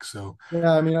strike. So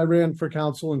yeah, I mean, I ran for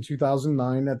council in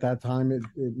 2009. At that time, it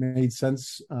made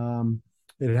sense.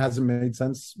 It hasn't made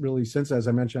sense really since. As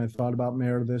I mentioned, I thought about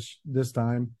mayor this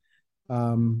time.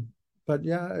 But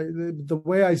yeah, the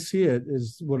way I see it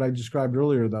is what I described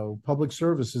earlier, though. Public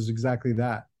service is exactly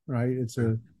that, right? It's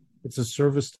a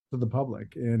service to the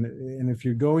public. And if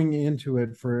you're going into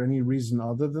it for any reason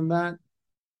other than that,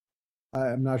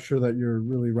 I'm not sure that you're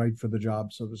really right for the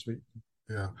job, so to speak.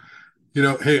 Yeah.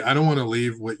 Hey, I don't want to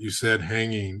leave what you said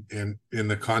hanging in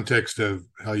the context of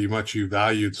how much you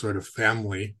valued sort of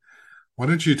family. Why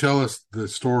don't you tell us the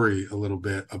story a little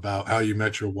bit about how you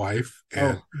met your wife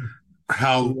and Oh,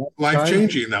 how yeah, life time.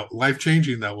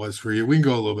 changing that was for you? We can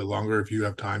go a little bit longer if you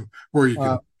have time, or you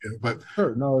Uh, can, but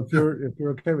sure. No, yeah, if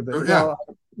you're okay with it. yeah.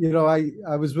 Well,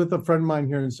 I was with a friend of mine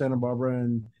here in Santa Barbara,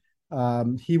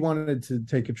 and he wanted to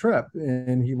take a trip,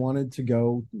 and he wanted to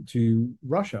go to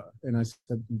Russia. And I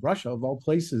said, Russia of all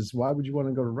places, why would you want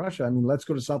to go to Russia? I mean, let's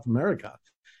go to South America.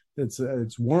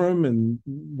 It's warm and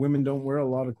women don't wear a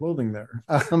lot of clothing there.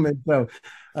 And so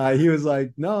he was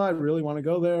like, "No, I really want to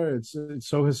go there. It's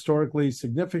so historically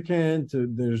significant.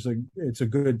 It's a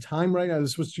good time right now."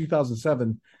 This was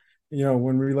 2007,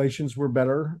 when relations were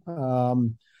better.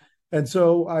 And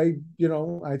so I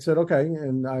said, okay.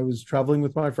 And I was traveling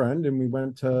with my friend, and we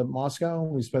went to Moscow.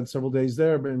 And we spent several days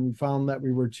there, but we found that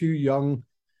we were two young,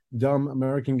 dumb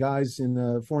American guys in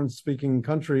a foreign-speaking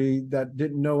country that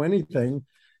didn't know anything.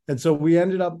 And so we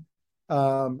ended up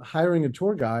hiring a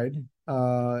tour guide.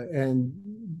 And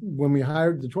when we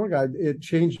hired the tour guide, it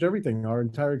changed everything. Our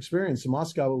entire experience in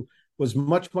Moscow was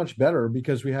much, much better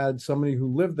because we had somebody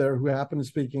who lived there who happened to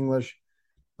speak English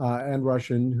and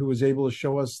Russian, who was able to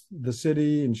show us the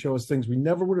city and show us things we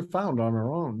never would have found on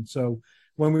our own. So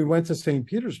when we went to St.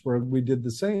 Petersburg, we did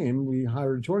the same. We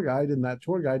hired a tour guide, and that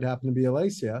tour guide happened to be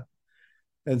Alacia.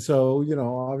 And so,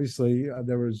 obviously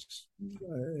there was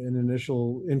an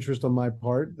initial interest on my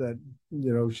part that,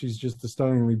 she's just a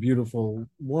stunningly beautiful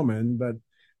woman.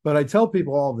 But I tell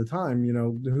people all the time,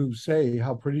 who say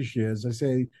how pretty she is, I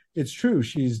say, it's true.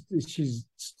 She's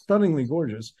stunningly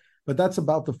gorgeous, but that's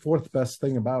about the fourth best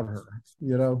thing about her,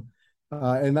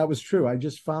 and that was true. I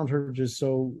just found her just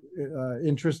so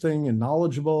interesting and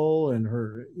knowledgeable, and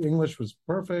her English was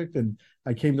perfect. And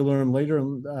I came to learn later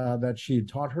that she had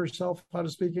taught herself how to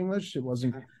speak English. It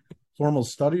wasn't formal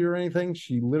study or anything.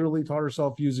 She literally taught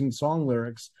herself using song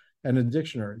lyrics and a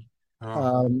dictionary.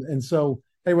 Oh, And so,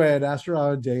 anyway, I'd asked her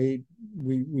on a date.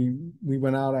 We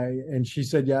went out. And she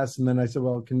said yes. And then I said,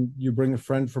 "Well, can you bring a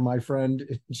friend for my friend?"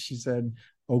 And she said,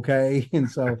 "Okay." And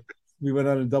so we went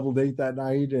on a double date that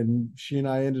night, and she and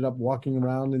I ended up walking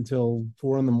around until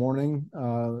 4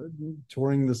 a.m,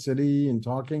 touring the city and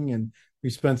talking. And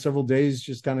we spent several days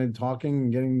just kind of talking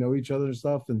and getting to know each other and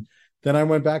stuff. And then I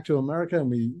went back to America,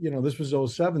 and this was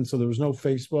 '07, so there was no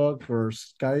Facebook or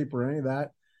Skype or any of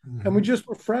that. And we mhm. just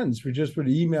were friends. We just would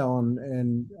email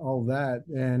and all of that.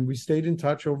 And we stayed in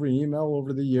touch over email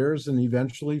over the years. And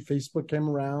eventually Facebook came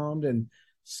around and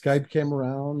Skype came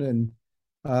around. And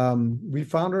we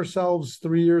found ourselves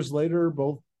 3 years later,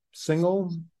 both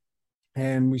single.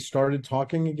 And we started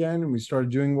talking again. And we started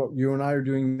doing what you and I are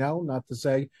doing now. Not to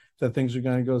say that things are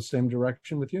going to go the same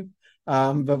direction with you.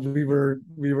 But we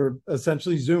were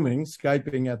essentially Zooming,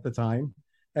 Skyping at the time,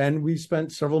 and we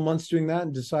spent several months doing that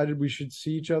and decided we should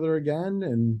see each other again.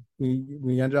 And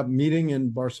we ended up meeting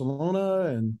in Barcelona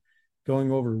and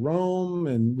going over to Rome.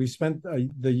 And we spent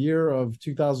the year of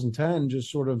 2010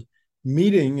 just sort of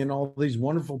meeting in all these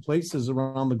wonderful places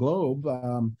around the globe.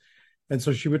 And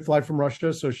so she would fly from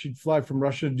Russia. So she'd fly from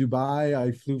Russia to Dubai.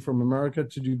 I flew from America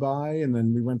to Dubai, and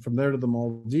then we went from there to the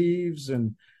Maldives.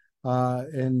 And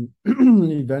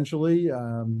eventually,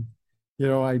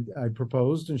 I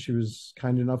proposed, and she was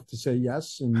kind enough to say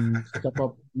yes and step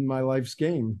up in my life's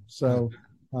game. So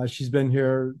she's been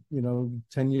here,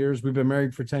 10 years. We've been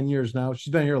married for 10 years now.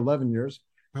 She's been here 11 years.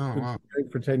 Oh, We've been wow.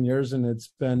 married for 10 years, and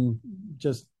it's been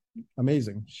just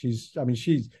amazing.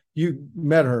 You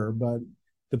met her, but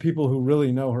the people who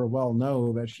really know her well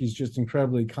know that she's just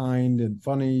incredibly kind and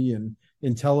funny and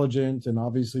intelligent and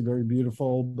obviously very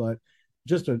beautiful, but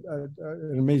just an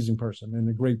amazing person and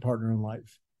a great partner in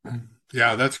life.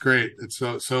 Yeah, that's great. It's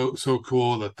so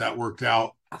cool that worked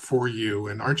out for you.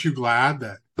 And aren't you glad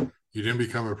that you didn't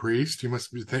become a priest? You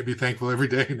must be thankful every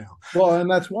day now. Well,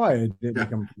 and that's why I didn't Yeah.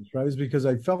 become a priest, right? Is because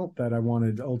I felt that I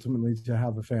wanted ultimately to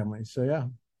have a family. So yeah,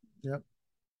 yeah.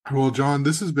 Well, John,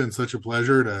 this has been such a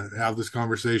pleasure to have this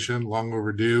conversation, long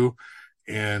overdue.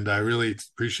 And I really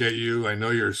appreciate you. I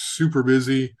know you're super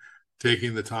busy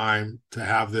taking the time to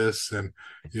have this. And,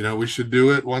 we should do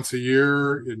it once a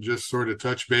year and just sort of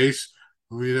touch base.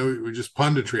 We just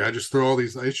punditry. I just throw all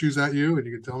these issues at you and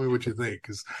you can tell me what you think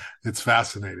because it's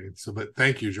fascinating. So, but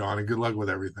thank you, John, and good luck with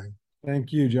everything.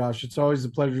 Thank you, Josh. It's always a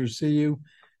pleasure to see you,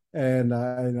 and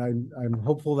I'm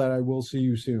hopeful that I will see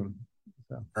you soon.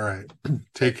 So, All right.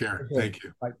 Take care. okay. Thank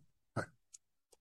you. Bye.